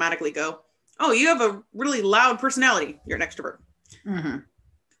people automatically go, oh, you have a really loud personality. You're an extrovert.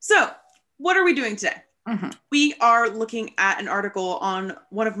 So what are we doing today? We are looking at an article on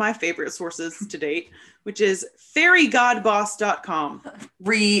one of my favorite sources to date, which is fairygodboss.com.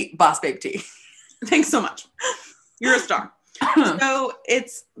 Boss Babe Tea. Thanks so much. You're a star. So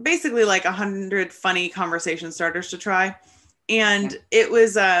it's basically like 100 funny conversation starters to try. And it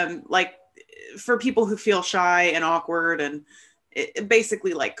was like for people who feel shy and awkward, and it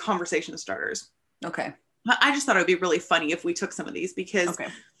basically like conversation starters. Okay. I just thought it would be really funny if we took some of these, because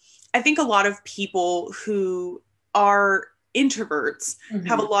I think a lot of people who are introverts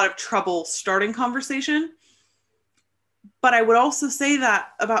have a lot of trouble starting conversation. But I would also say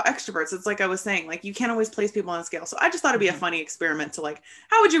that about extroverts. It's like I was saying, like you can't always place people on a scale. So I just thought it'd be a funny experiment to like,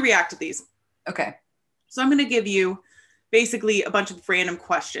 how would you react to these? Okay. So I'm going to give you basically a bunch of random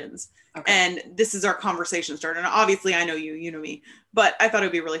questions. And this is our conversation starter. And obviously I know you, you know me, but I thought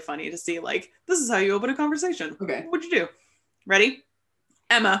it'd be really funny to see like, this is how you open a conversation. Okay. What'd you do? Ready?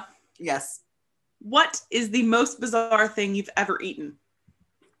 Emma. Yes. What is the most bizarre thing you've ever eaten?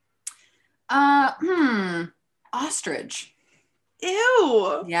 Ostrich.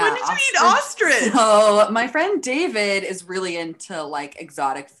 Ew. Yeah, when did you eat ostrich? So my friend David is really into like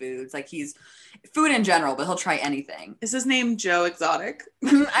exotic foods. Like he's food in general, but he'll try anything. Is his name Joe Exotic?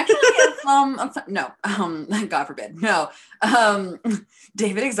 Actually, no, God forbid. No.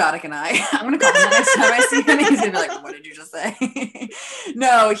 David Exotic and I'm going to call him the next time I see him. He's going to be like, what did you just say?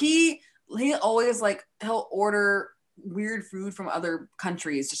 No, he always like, he'll order weird food from other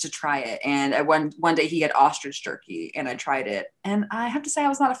countries just to try it. And one day he had ostrich jerky and I tried it. And I have to say I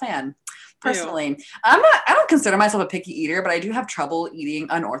was not a fan. Personally. Ew. I don't consider myself a picky eater, but I do have trouble eating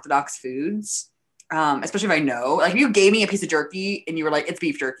unorthodox foods. Especially if I know, like if you gave me a piece of jerky and you were like, it's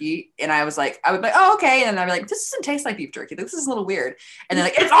beef jerky. And I would be like, oh, okay. And then I'd be like, this doesn't taste like beef jerky. This is a little weird. And they're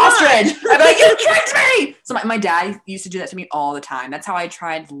like, it's ostrich. I'd be like, you tricked me. So my dad used to do that to me all the time. That's how I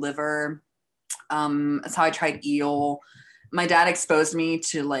tried liver. That's how I tried eel. My dad exposed me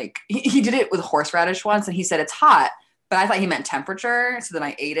to like, he did it with horseradish once and he said it's hot, but I thought he meant temperature. So then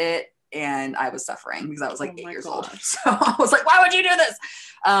I ate it and I was suffering because I was like 8 years old. So I was like, why would you do this?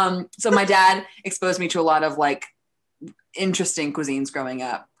 So my dad exposed me to a lot of like interesting cuisines growing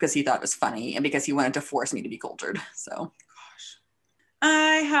up because he thought it was funny and because he wanted to force me to be cultured. So, gosh,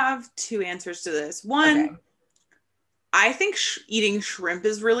 I have two answers to this. One, I think eating shrimp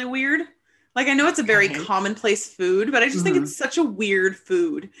is really weird. Like, I know it's a very commonplace food, but I just think it's such a weird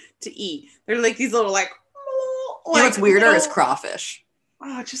food to eat. They're like these little like you know what's weirder is crawfish.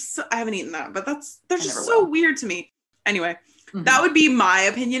 Oh, I haven't eaten that, but they're just so weird to me. Anyway, that would be my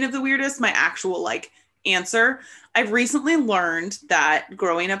opinion of the weirdest, my actual like answer. I've recently learned that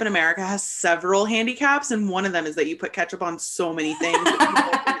growing up in America has several handicaps, and one of them is that you put ketchup on so many things that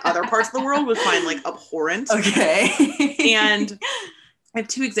people in other parts of the world would find like abhorrent. Okay. And I have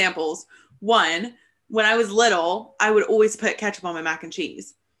two examples. One, when I was little, I would always put ketchup on my mac and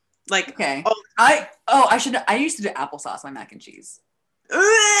cheese. Like, I used to do applesauce on my mac and cheese.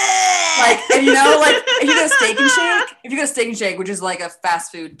 Like, and you know, like if you go to Steak and Shake, which is like a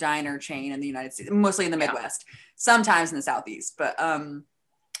fast food diner chain in the United States, mostly in the Midwest, sometimes in the Southeast, but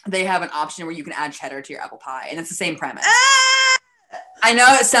they have an option where you can add cheddar to your apple pie, and it's the same premise. I know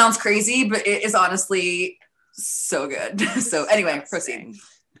it sounds crazy, but it is honestly so good. So anyway, proceed.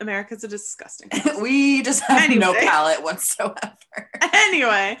 America's a disgusting we just have no palate whatsoever.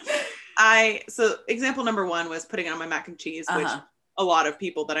 Anyway, so example number one was putting it on my mac and cheese, which a lot of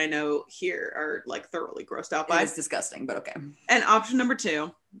people that I know here are like thoroughly grossed out by. It's disgusting, but okay. And option number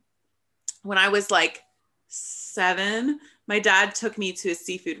two, when I was like 7, my dad took me to a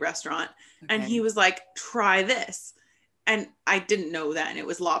seafood restaurant and he was like, try this. and I didn't know then it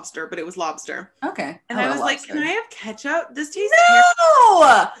was lobster, but it was lobster. Okay. And I was like, lobster. can I have ketchup? This tastes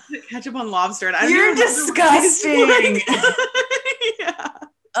No! terrible. Ketchup on lobster. And I don't You're even remember what it tastes disgusting. like. Yeah.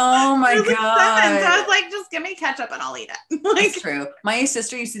 Oh my I was like God. 7, so I was like, just give me ketchup and I'll eat it. Like, That's true. My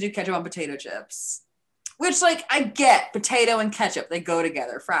sister used to do ketchup on potato chips, which, like, I get potato and ketchup. They go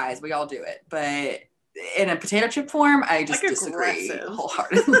together. Fries, we all do it. But in a potato chip form, I just disagree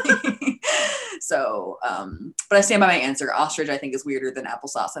wholeheartedly. So, but I stand by my answer. Ostrich, I think, is weirder than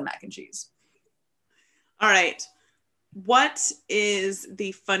applesauce and mac and cheese. all right. What is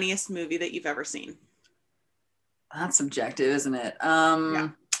the funniest movie that you've ever seen? That's subjective, isn't it? Yeah.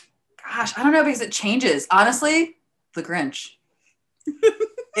 Gosh, I don't know, because it changes. Honestly, The Grinch.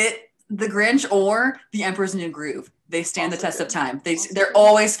 The Grinch or The Emperor's New Groove. They stand the test of time. They're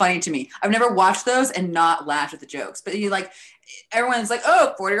always funny to me. I've never watched those and not laughed at the jokes. But you like, everyone's like,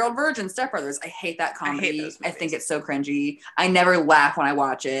 oh, 40-Year-Old Virgin, Step Brothers. I hate that comedy. I think it's so cringy. I never laugh when I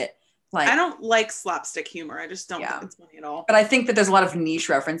watch it. Like, I don't like slapstick humor. I just don't think it's funny at all. But I think that there's a lot of niche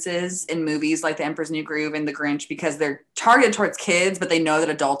references in movies like The Emperor's New Groove and The Grinch because they're targeted towards kids, but they know that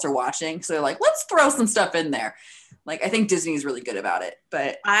adults are watching. So they're like, let's throw some stuff in there. Like, I think Disney is really good about it.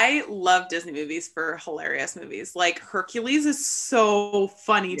 But I love Disney movies for hilarious movies. Like, Hercules is so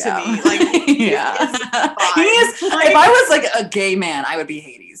funny to me. Like, yeah. If I was like a gay man, I would be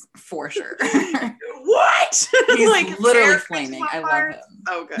Hades for sure. What? He's like literally flaming. I love him.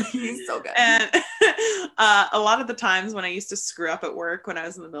 So good. He's so good. And a lot of the times when I used to screw up at work when I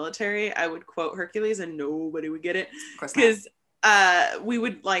was in the military, I would quote Hercules and nobody would get it. Because we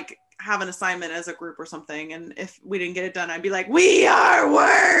would like have an assignment as a group or something, and if we didn't get it done, I'd be like, "We are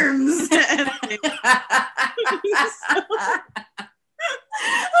worms." Yeah,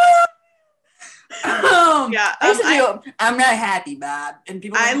 I'm not happy, Bob. And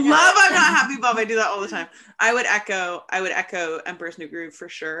people. I love I'm not happy, Bob. I do that all the time. I would echo Emperor's New Groove for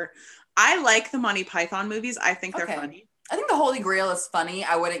sure. I like the Monty Python movies. I think they're funny. I think the Holy Grail is funny.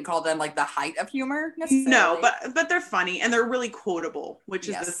 I wouldn't call them like the height of humor necessarily. No, but they're funny and they're really quotable, which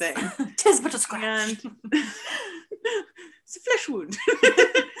is the thing. 'Tis but a scratch. It's a flesh wound.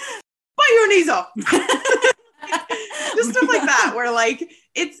 Bite your knees off. Just stuff like that, where like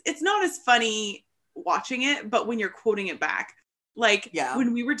it's not as funny watching it, but when you're quoting it back. Like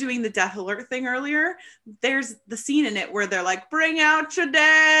when we were doing the death alert thing earlier, there's the scene in it where they're like, "Bring out your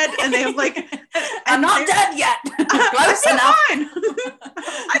dead," and they have like, "I'm not dead yet. Close enough.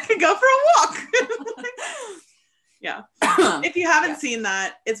 I could go for a walk." Yeah. If you haven't seen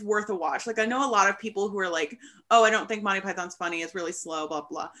that, it's worth a watch. Like, I know a lot of people who are like, "Oh, I don't think Monty Python's funny. It's really slow, blah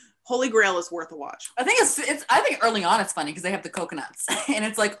blah." Holy Grail is worth a watch. I think I think early on it's funny because they have the coconuts, and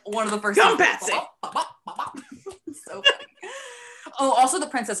it's like one of the first. Come Patsy. So funny. Oh, also The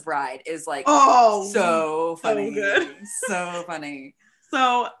Princess Bride is like so funny. So good. So funny.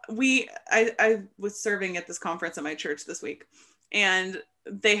 So I was serving at this conference at my church this week, and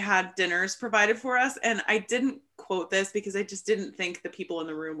they had dinners provided for us, and I didn't quote this because I just didn't think the people in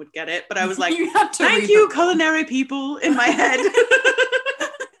the room would get it, but I was like, "Thank you, culinary people," in my head.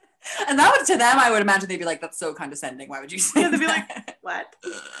 And that would, to them, I would imagine they'd be like, "That's so condescending. Why would you say?" Yeah, they'd be like, "What?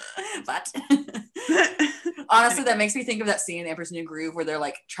 What?" Honestly, that makes me think of that scene in The Emperor's New Groove where they're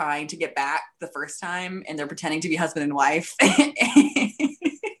like trying to get back the first time and they're pretending to be husband and wife. And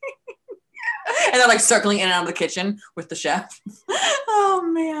they're like circling in and out of the kitchen with the chef. Oh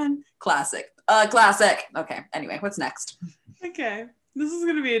man. Classic. Classic. Okay. Anyway, what's next? Okay. This is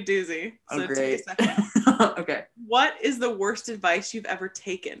going to be a doozy. So great. Take a second. Okay. What is the worst advice you've ever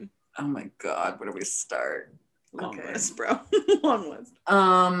taken? Oh my God. Where do we start? Long list, bro. Long list.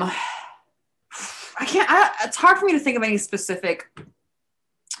 I can't, it's hard for me to think of any specific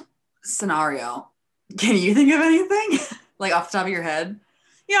scenario. Can you think of anything? Like off the top of your head?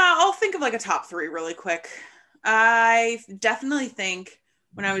 Yeah, I'll think of like a top 3 really quick. I definitely think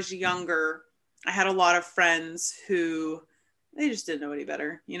when I was younger, I had a lot of friends who, they just didn't know any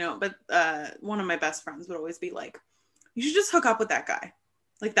better, you know, but one of my best friends would always be like, "You should just hook up with that guy."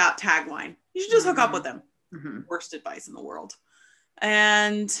 Like that tagline. "You should just hook up with him." Mm-hmm. Worst advice in the world.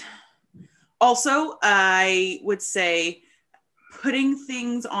 And also, I would say putting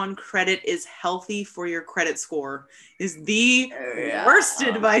things on credit is healthy for your credit score is the worst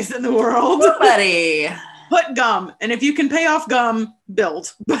advice in the world. Buddy. Put gum. And if you can pay off gum,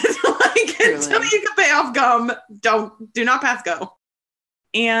 build. But like until you can pay off gum, do not pass go.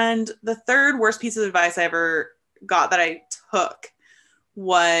 And the third worst piece of advice I ever got that I took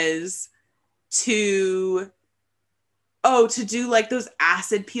was to Oh, to do like those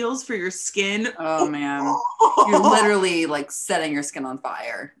acid peels for your skin. Oh man, you're literally like setting your skin on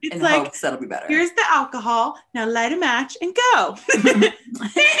fire It's in like, hopes that'll be better. Here's the alcohol. Now light a match and go. Baby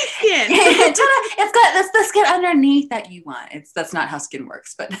skin. It's got the skin underneath that you want. That's not how skin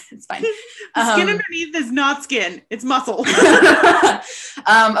works, but it's fine. The skin underneath is not skin; it's muscle. Okay,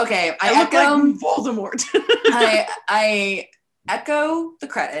 I look like Voldemort. I echo the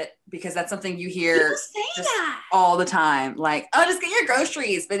credit because that's something you hear just all the time. Like, oh, just get your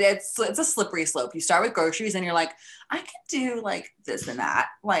groceries, but it's a slippery slope. You start with groceries and you're like, I could do like this and that.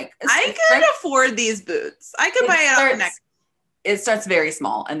 Like, I could afford these boots. I could buy it next. It starts very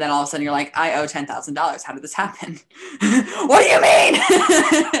small, and then all of a sudden you're like, I owe $10,000. How did this happen? What do you mean?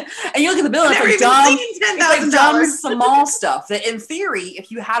 And you look at the bill and it's like dumb small stuff that in theory,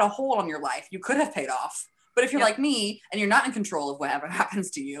 if you had a hold on your life, you could have paid off. But if you're like me and you're not in control of whatever happens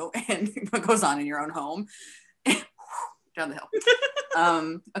to you and what goes on in your own home, down the hill.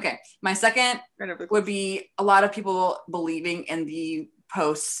 Okay. My second would be a lot of people believing in the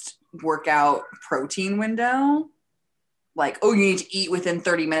post-workout protein window. Like, oh, you need to eat within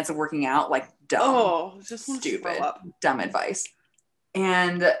 30 minutes of working out. Like, dumb. Oh, just stupid. Dumb advice.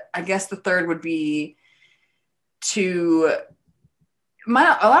 And I guess the third would be a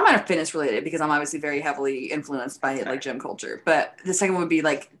lot of mine are fitness related because I'm obviously very heavily influenced by like gym culture. But the second would be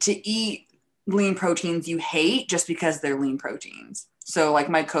like to eat lean proteins you hate just because they're lean proteins. So like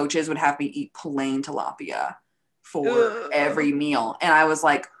my coaches would have me eat plain tilapia for every meal. And I was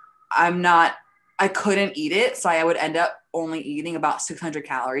like, I couldn't eat it. So I would end up only eating about 600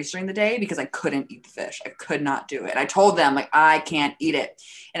 calories during the day because I couldn't eat the fish. I could not do it. I told them like, I can't eat it.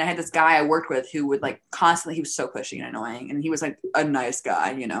 And I had this guy I worked with who would like constantly, he was so pushy and annoying. And he was like a nice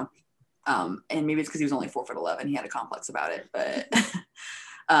guy, you know? And maybe it's because he was only 4'11". He had a complex about it, but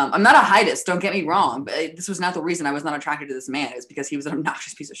I'm not a heightist, don't get me wrong, but this was not the reason I was not attracted to this man. It was because he was an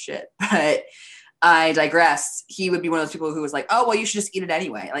obnoxious piece of shit. But I digress. He would be one of those people who was like, oh, well, you should just eat it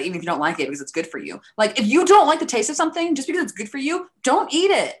anyway. Like, even if you don't like it because it's good for you. Like, if you don't like the taste of something, just because it's good for you, don't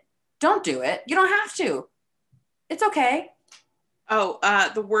eat it. Don't do it. You don't have to. It's okay. Oh,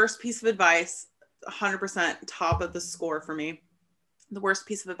 the worst piece of advice, 100% top of the score for me. The worst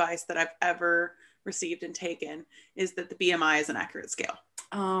piece of advice that I've ever received and taken is that the BMI is an accurate scale.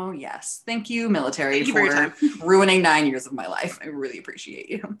 Oh, yes. Thank you, military, for ruining 9 years of my life. I really appreciate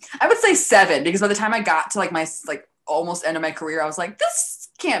you. I would say 7 because by the time I got to like my like almost end of my career, I was like, this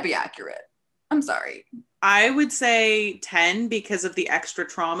can't be accurate. I'm sorry. I would say 10 because of the extra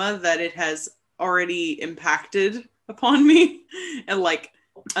trauma that it has already impacted upon me and like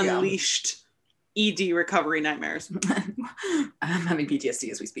unleashed ED recovery nightmares. I'm having PTSD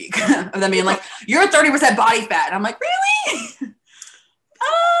as we speak. Of them being like, you're 30% body fat. And I'm like, really?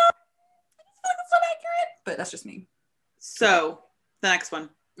 That's not accurate, but that's just me. So the next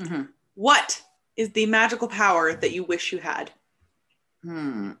one. Mm-hmm. What is the magical power that you wish you had?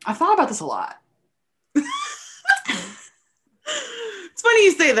 I thought about this a lot. It's funny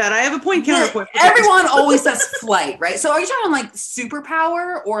you say that. I have a point counterpoint. Everyone always says flight, right? So are you talking like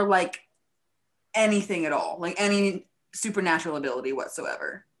superpower or like anything at all? Like any supernatural ability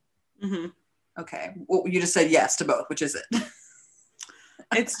whatsoever? Mm-hmm. Okay. Well, you just said yes to both. Which is it?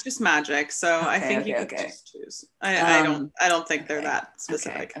 It's just magic, so I think you could just choose. I don't think they're that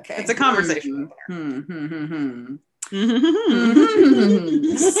specific. Okay. It's a conversation.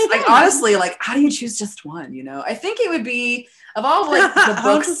 Like honestly, like how do you choose just one? You know, I think it would be of all like the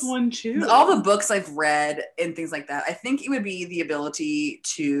books. How does one choose? All the books I've read and things like that. I think it would be the ability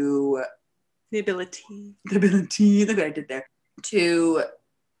to. Look what I did there. To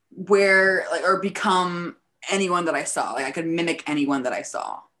wear like or become anyone that I saw. Like I could mimic anyone that I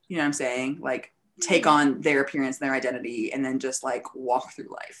saw. You know what I'm saying? Like take on their appearance and their identity and then just like walk through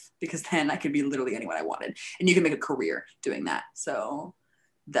life because then I could be literally anyone I wanted. And you can make a career doing that. So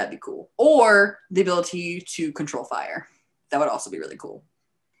that'd be cool. Or the ability to control fire. That would also be really cool.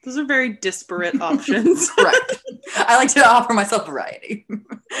 Those are very disparate options. Right. I like to offer myself variety.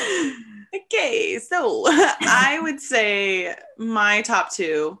 Okay. So I would say my top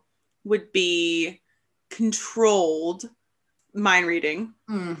 2 would be controlled mind reading.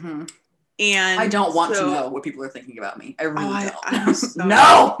 Mm-hmm. And I don't want to know what people are thinking about me. I really don't.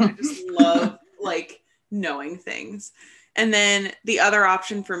 No. I just love like knowing things. And then the other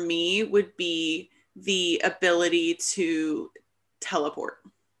option for me would be the ability to teleport.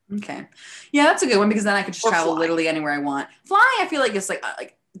 Okay. Yeah, that's a good one because then I could just travel literally anywhere I want. Flying, I feel like it's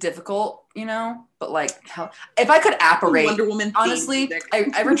like difficult, you know, but like if I could apparate Wonder Woman honestly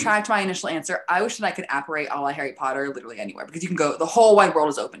I retract my initial answer. I wish that I could apparate a la Harry Potter literally anywhere because you can go the whole wide world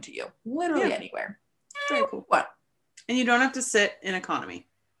is open to you literally anywhere. Very cool. What And you don't have to sit in economy.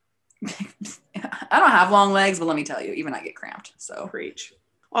 I don't have long legs, but let me tell you, even I get cramped. So Preach.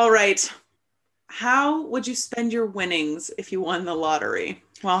 All right. How would you spend your winnings if you won the lottery?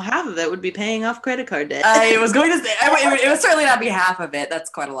 Well, half of it would be paying off credit card debt. I was going to say, it would certainly not be half of it. That's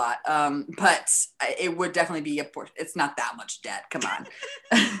quite a lot. But it would definitely be a portion. It's not that much debt. Come on.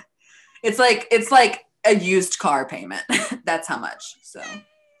 It's like a used car payment. That's how much. So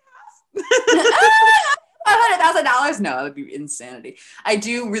 $500,000? No, it would be insanity. I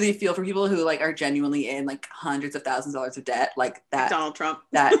do really feel for people who like are genuinely in like hundreds of thousands of dollars of debt, like that. Donald Trump.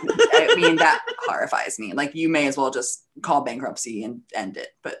 That that horrifies me. Like you may as well just call bankruptcy and end it.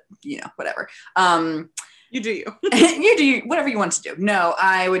 But whatever. You do you. You do whatever you want to do. No,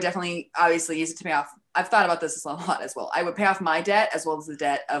 I would definitely obviously use it to pay off. I've thought about this a lot as well. I would pay off my debt as well as the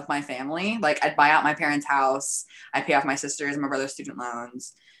debt of my family. Like I'd buy out my parents' house. I'd pay off my sister's and my brother's student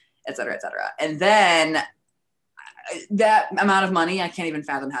loans, et cetera, et cetera. And then that amount of money, I can't even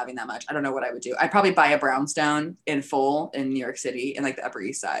fathom having that much. I don't know what I would do. I'd probably buy a brownstone in full in New York City in like the Upper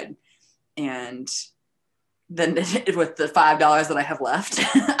East Side. And then with the $5 that I have left,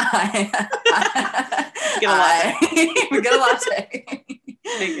 we get a latte.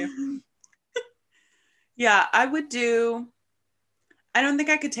 Thank you. Yeah, I don't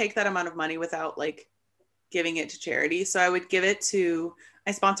think I could take that amount of money without like giving it to charity. So I would give it to,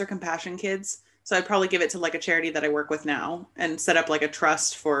 I sponsor Compassion Kids. So I'd probably give it to like a charity that I work with now and set up like a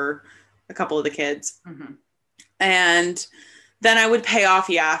trust for a couple of the kids. Mm-hmm. And then I would pay off,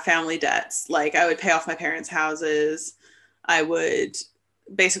 family debts. Like I would pay off my parents' houses. I would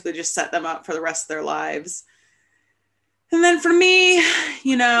basically just set them up for the rest of their lives. And then for me,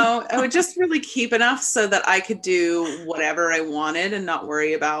 I would just really keep enough so that I could do whatever I wanted and not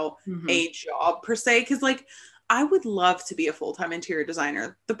worry about a job per se. Cause like, I would love to be a full-time interior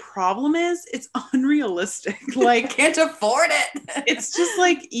designer. The problem is it's unrealistic. Like can't afford it. It's just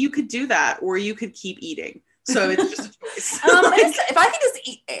like you could do that or you could keep eating. So it's just a choice. If I could just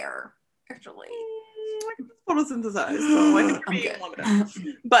eat air, actually. I can photosynthesize, so I can be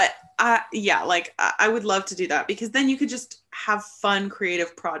limited. But I would love to do that because then you could just have fun,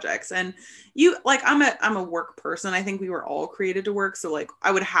 creative projects. And I'm a work person. I think we were all created to work. So like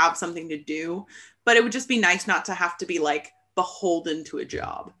I would have something to do, but it would just be nice not to have to be like beholden to a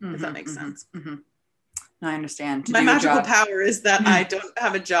job, if that makes sense. Mm-hmm. I understand. My magical power is that I don't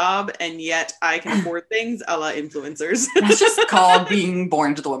have a job and yet I can afford things a la influencers. That's just called being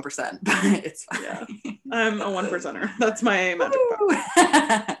born to the 1%. But it's fine. Yeah. I'm a 1%er. That's my magic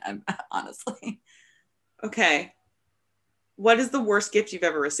power. Honestly. Okay. What is the worst gift you've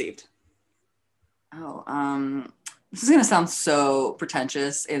ever received? Oh, this is going to sound so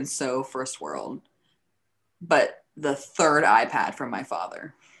pretentious and so first world, but the third iPad from my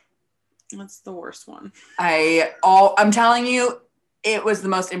father. That's the worst one. I'm telling you, it was the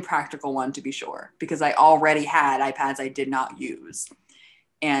most impractical one to be sure, because I already had iPads I did not use.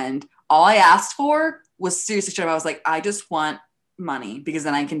 And all I asked for was seriously straight up. I was like, I just want money because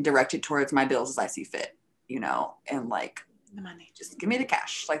then I can direct it towards my bills as I see fit, and like the money. Just give me the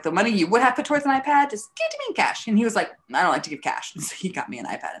cash. Like the money you would have put towards an iPad, just give it to me in cash. And he was like, I don't like to give cash. And so he got me an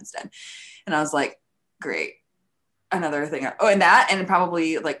iPad instead. And I was like, great. Another thing. Oh, and that, and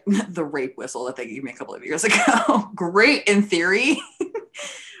probably like the rape whistle that they gave me a couple of years ago. Great in theory,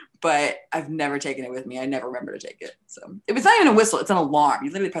 but I've never taken it with me. I never remember to take it. So it's not even a whistle. It's an alarm.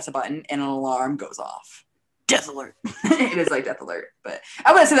 You literally press a button and an alarm goes off. Death alert. It is like death alert. But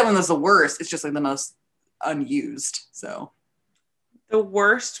I wouldn't say that one was the worst. It's just like the most unused. So the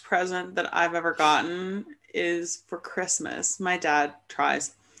worst present that I've ever gotten is for Christmas. My dad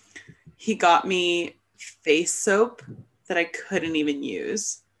tries. He got me face soap that I couldn't even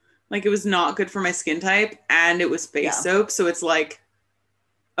use. Like it was not good for my skin type and it was face soap. So it's like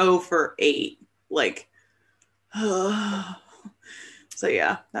 0 for 8. Like, so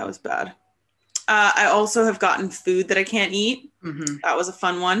yeah, that was bad. I also have gotten food that I can't eat. Mm-hmm. That was a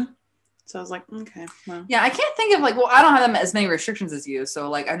fun one. So I was like, okay. Well. Yeah, I can't think of I don't have as many restrictions as you. So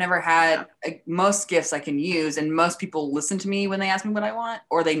like I've never had most gifts I can use, and most people listen to me when they ask me what I want,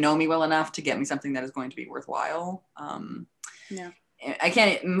 or they know me well enough to get me something that is going to be worthwhile. I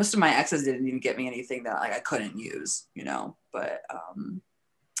can't. Most of my exes didn't even get me anything that like I couldn't use, But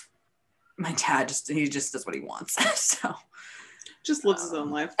my dad he just does what he wants. So just lives his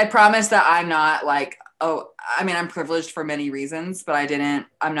own life. I promise that I'm not like. I'm privileged for many reasons, but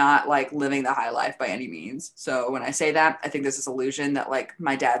I'm not like living the high life by any means. So when I say that, I think there's this illusion that like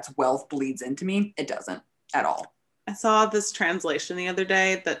my dad's wealth bleeds into me. It doesn't at all. I saw this translation the other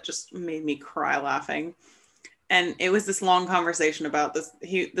day that just made me cry laughing. And it was this long conversation about this.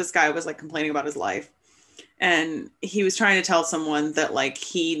 This guy was like complaining about his life. And he was trying to tell someone that like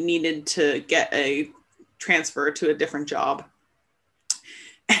he needed to get a transfer to a different job.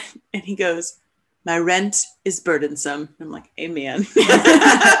 And he goes, my rent is burdensome. I'm like, amen.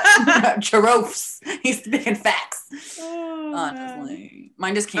 Charoofs. He's speaking facts. Oh, honestly.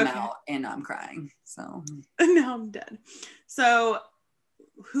 Mine just came out and I'm crying. So now I'm dead. So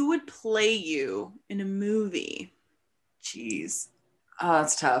who would play you in a movie? Jeez. Oh,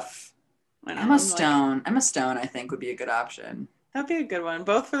 that's tough. Know, Emma Stone. Emma Stone, I think, would be a good option. That'd be a good one,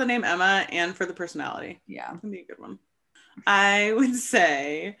 both for the name Emma and for the personality. Yeah. That'd be a good one. I would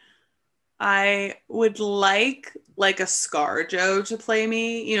say I would like a ScarJo to play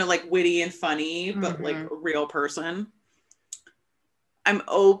me, you know, like witty and funny, but like a real person. I'm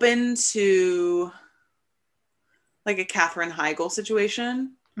open to like a Katherine Heigl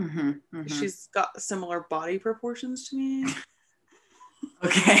situation. She's got similar body proportions to me.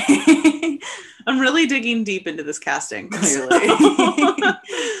 Okay. I'm really digging deep into this casting. Clearly.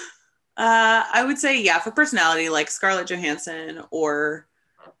 I would say, yeah, for personality, like Scarlett Johansson or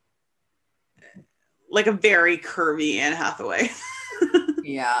like a very curvy Anne Hathaway.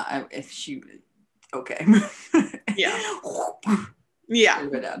 Yeah, if she, okay. Yeah.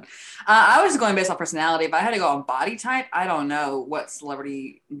 Yeah. I was going based on personality. If I had to go on body type, I don't know what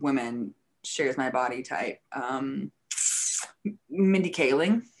celebrity women shares my body type. Mindy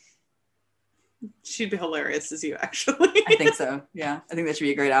Kaling. She'd be hilarious as you, actually. I think so. Yeah. I think that should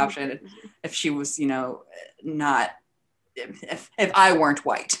be a great option if she was, you know, not, if I weren't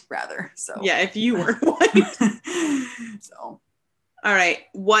white, rather. So yeah, if you weren't white. So. All right.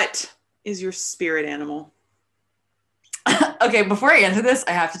 What is your spirit animal? Okay, before I answer this,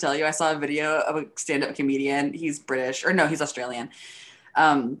 I have to tell you, I saw a video of a stand-up comedian. He's British, or no, he's Australian.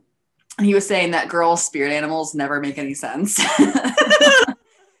 And he was saying that girls' spirit animals never make any sense.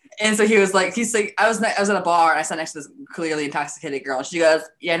 And so he's like, I was at a bar and I sat next to this clearly intoxicated girl. And she goes,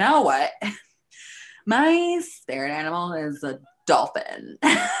 you know what? My spirit animal is a dolphin.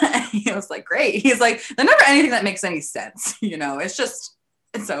 He was like, great. He's like, there's never anything that makes any sense. You know, it's just,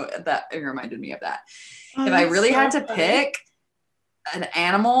 and so that it reminded me of that. Oh, if I really had to pick an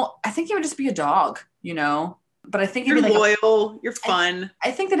animal, I think it would just be a dog, you know? But I think you're it'd be like loyal, you're fun.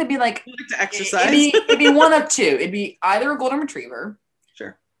 I think that it'd be like, you like to exercise. It'd be one of two. It'd be either a golden retriever.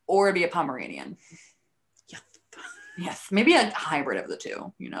 Sure. Or it'd be a Pomeranian. Yes. Maybe a hybrid of the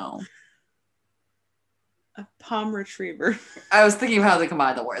two, you know? A Pom retriever. I was thinking of how to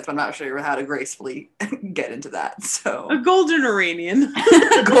combine the words, but I'm not sure how to gracefully get into that. So a golden Iranian.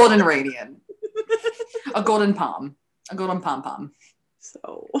 A golden Iranian. A golden pom. A golden pom-pom.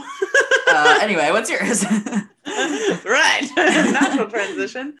 So anyway, what's yours? Right. Natural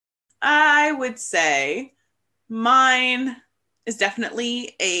transition. I would say mine is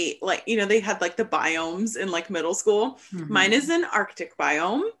definitely a, like, you know, they had like the biomes in like middle school. Mine is an Arctic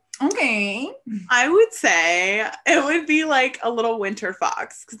biome. Okay. I would say it would be like a little winter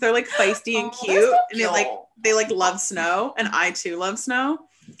fox because they're like feisty and cute, so and they love snow, and I too love snow.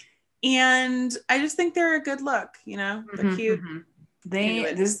 And I just think they're a good look, you know, they're cute.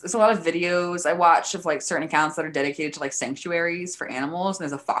 There's a lot of videos I watch of like certain accounts that are dedicated to like sanctuaries for animals, and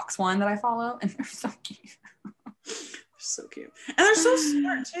there's a fox one that I follow, and they're so cute. So cute, and they're so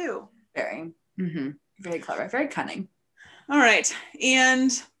smart too. Very clever, very cunning. All right,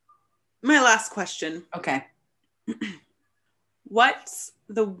 and my last question. Okay. What's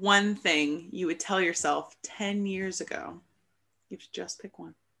the one thing you would tell yourself 10 years ago? You have to just pick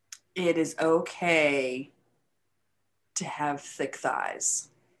one. It is okay to have thick thighs.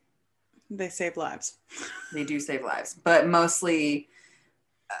 They save lives. They do save lives. But mostly,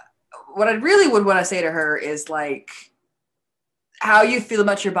 what I really would want to say to her is like, how you feel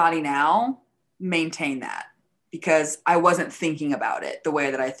about your body now, maintain that. Because I wasn't thinking about it the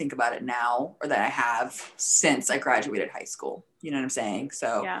way that I think about it now, or that I have since I graduated high school. You know what I'm saying?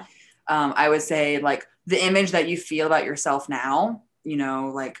 So yeah. I would say like the image that you feel about yourself now, you know,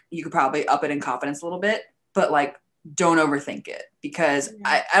 like you could probably up it in confidence a little bit, but like don't overthink it, because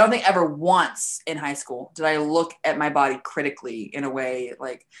I don't think ever once in high school did I look at my body critically in a way.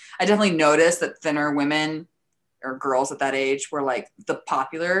 Like I definitely noticed that thinner women or girls at that age were like the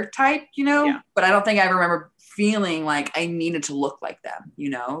popular type, you know, but I don't think I ever remember feeling like I needed to look like them, you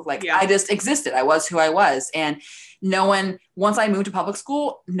know, like I just existed. I was who I was. And no one, once I moved to public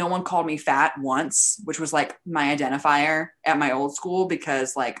school, no one called me fat once, which was like my identifier at my old school,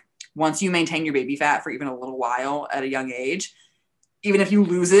 because like once you maintain your baby fat for even a little while at a young age, even if you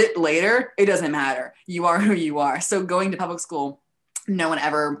lose it later, it doesn't matter. You are who you are. So going to public school, no one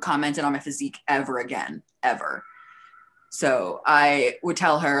ever commented on my physique ever again, ever. So I would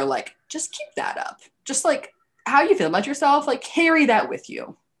tell her, like, just keep that up. Just like how you feel about yourself, like carry that with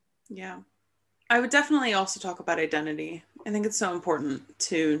you. Yeah. I would definitely also talk about identity. I think it's so important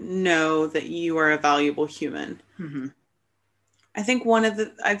to know that you are a valuable human. Mm-hmm. I think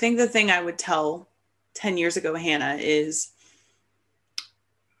the thing I would tell 10 years ago, Hannah, is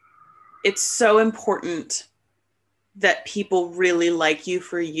it's so important that people really like you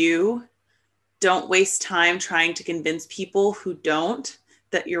for you. Don't waste time trying to convince people who don't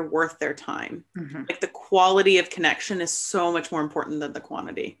that you're worth their time. Mm-hmm. Like the quality of connection is so much more important than the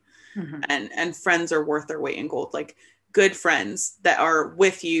quantity. Mm-hmm. And friends are worth their weight in gold. Like good friends that are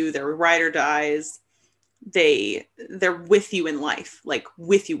with you, they're ride or dies. They're with you in life, like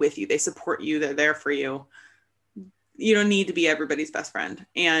with you. They support you. They're there for you. You don't need to be everybody's best friend,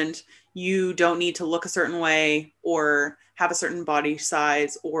 and you don't need to look a certain way or have a certain body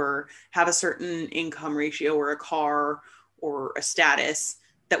size or have a certain income ratio or a car or a status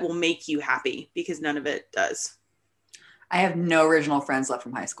that will make you happy, because none of it does. I have no original friends left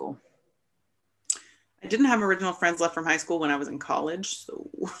from high school. I didn't have original friends left from high school when I was in college. So,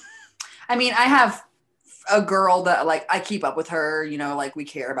 I mean, I have a girl that like I keep up with her, you know, like we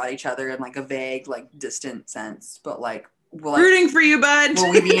care about each other in like a vague, like distant sense, but like we'll like, rooting for you, bud.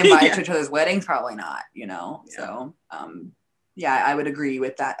 will we be invited to each other's weddings? Probably not, you know. Yeah. So yeah, I would agree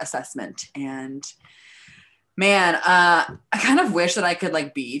with that assessment. And man, I kind of wish that I could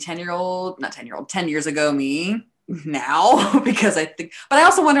like be 10 years ago me now, because I think, but I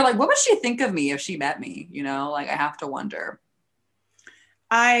also wonder like what would she think of me if she met me, you know, like I have to wonder.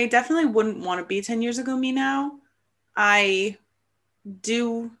 I definitely wouldn't want to be 10 years ago me now. I'm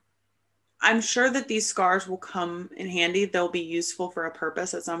sure that these scars will come in handy. They'll be useful for a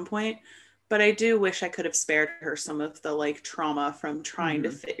purpose at some point. But I do wish I could have spared her some of the like trauma from trying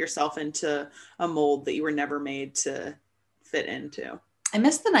to fit yourself into a mold that you were never made to fit into. I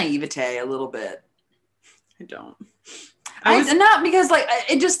miss the naivete a little bit. I don't. Not because like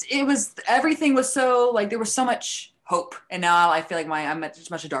everything was so like there was so much hope, and now I feel like I'm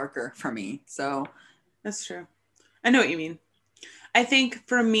just much darker for me. So that's true. I know what you mean. I think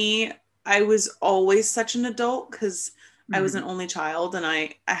for me, I was always such an adult because I was an only child, and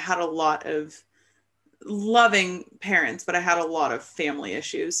I had a lot of loving parents, but I had a lot of family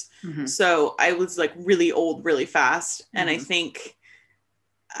issues. Mm-hmm. So I was like really old really fast. And I think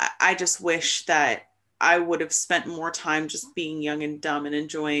I just wish that I would have spent more time just being young and dumb and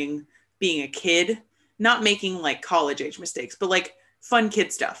enjoying being a kid, not making like college age mistakes, but like fun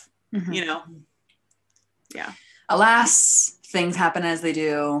kid stuff, you know? Yeah. Alas, things happen as they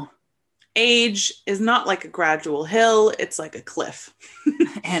do. Age is not like a gradual hill, it's like a cliff.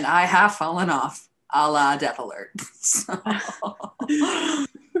 And I have fallen off, a la Death Alert. So.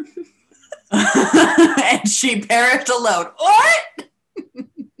 And she perished alone. What?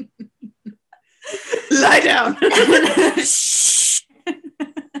 Lie down. Shh.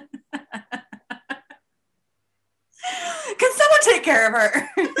 Can someone take care of her?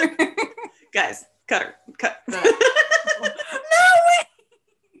 Guys, cut her. Cut. No way.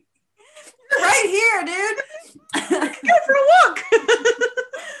 You're right here, dude. Go for a walk.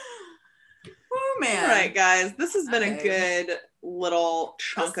 Oh man. All right, guys. This has been a good little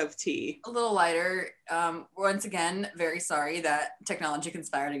chunk of tea. A little lighter. Once again, very sorry that technology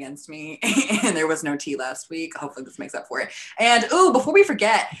conspired against me and there was no tea last week. Hopefully this makes up for it. And before we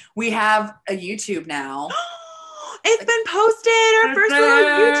forget, we have a YouTube now. It's been posted. Our first little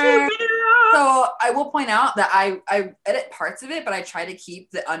YouTube video. So I will point out that I edit parts of it, but I try to keep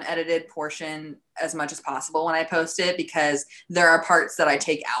the unedited portion as much as possible when I post it, because there are parts that I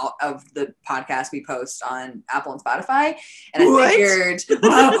take out of the podcast we post on Apple and Spotify. And I figured,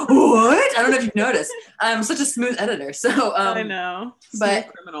 what? I don't know if you've noticed. I'm such a smooth editor. So I know. But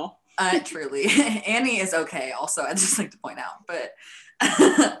criminal. Truly. Annie is okay also, I'd just like to point out. But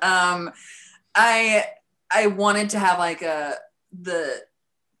I wanted to have like the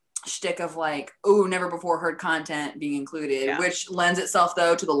shtick of like, never before heard content being included, which lends itself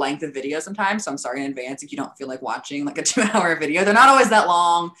though to the length of video sometimes. So I'm sorry in advance if you don't feel like watching like a 2-hour video. They're not always that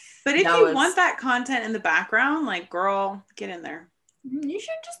long. But if you want that content in the background, like, girl, get in there. You should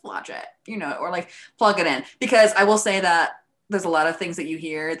just watch it, you know, or like plug it in, because I will say that there's a lot of things that you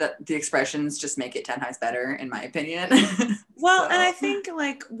hear that the expressions just make it 10 times better, in my opinion. Well, and I think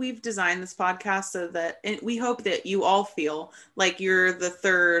like we've designed this podcast so that we hope that you all feel like you're the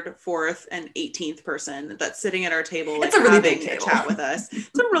 3rd, 4th, and 18th person that's sitting at our table. Like, it's a really big table. Chat with us.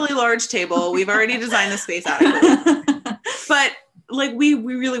 It's a really large table. We've already designed the space adequately. But like we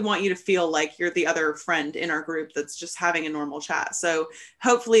really want you to feel like you're the other friend in our group that's just having a normal chat. So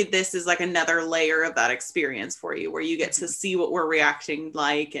hopefully this is like another layer of that experience for you, where you get to see what we're reacting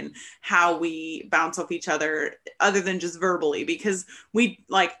like and how we bounce off each other other than just verbally, because we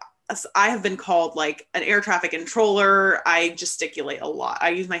like, I have been called like an air traffic controller. I gesticulate a lot. I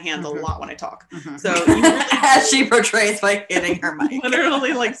use my hands a lot when I talk. So you really as she portrays by hitting her mic,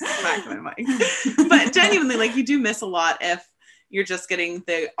 literally like smack my mic. But genuinely, like you do miss a lot if you're just getting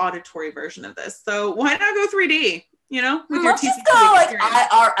the auditory version of this. So why not go 3D? You know, with your let's just TCP go like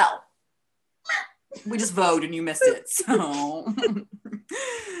experience. IRL. We just voted and you missed it. So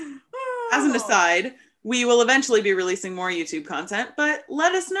as an aside, we will eventually be releasing more YouTube content, but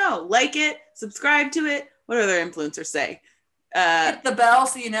let us know. Like it, subscribe to it. What do other influencers say? Hit the bell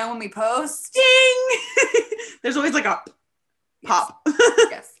so you know when we post. Ding! There's always like a pop.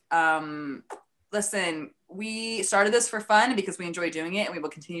 Yes. Listen, we started this for fun because we enjoy doing it, and we will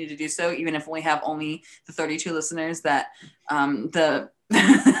continue to do so, even if we have only the 32 listeners that the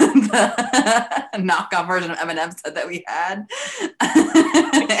knockoff version of Eminem said that we had.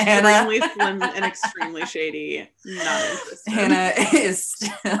 Extremely slim and extremely shady. Not interested. Hannah is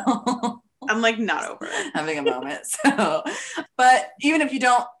still I'm like not over it. having a moment. So, but even if you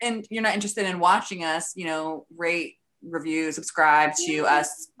don't, and you're not interested in watching us, you know, rate, review, subscribe to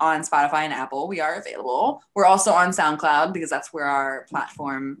us on Spotify and Apple. We are available. We're also on SoundCloud because that's where our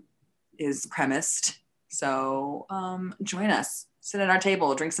platform is premised. So join us. Sit at our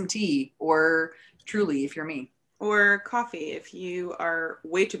table, drink some tea, or truly if you're me. Or coffee if you are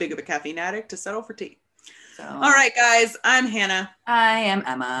way too big of a caffeine addict to settle for tea. So, all right, guys, I'm Hannah. I am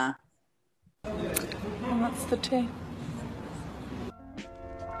Emma. What's the tea?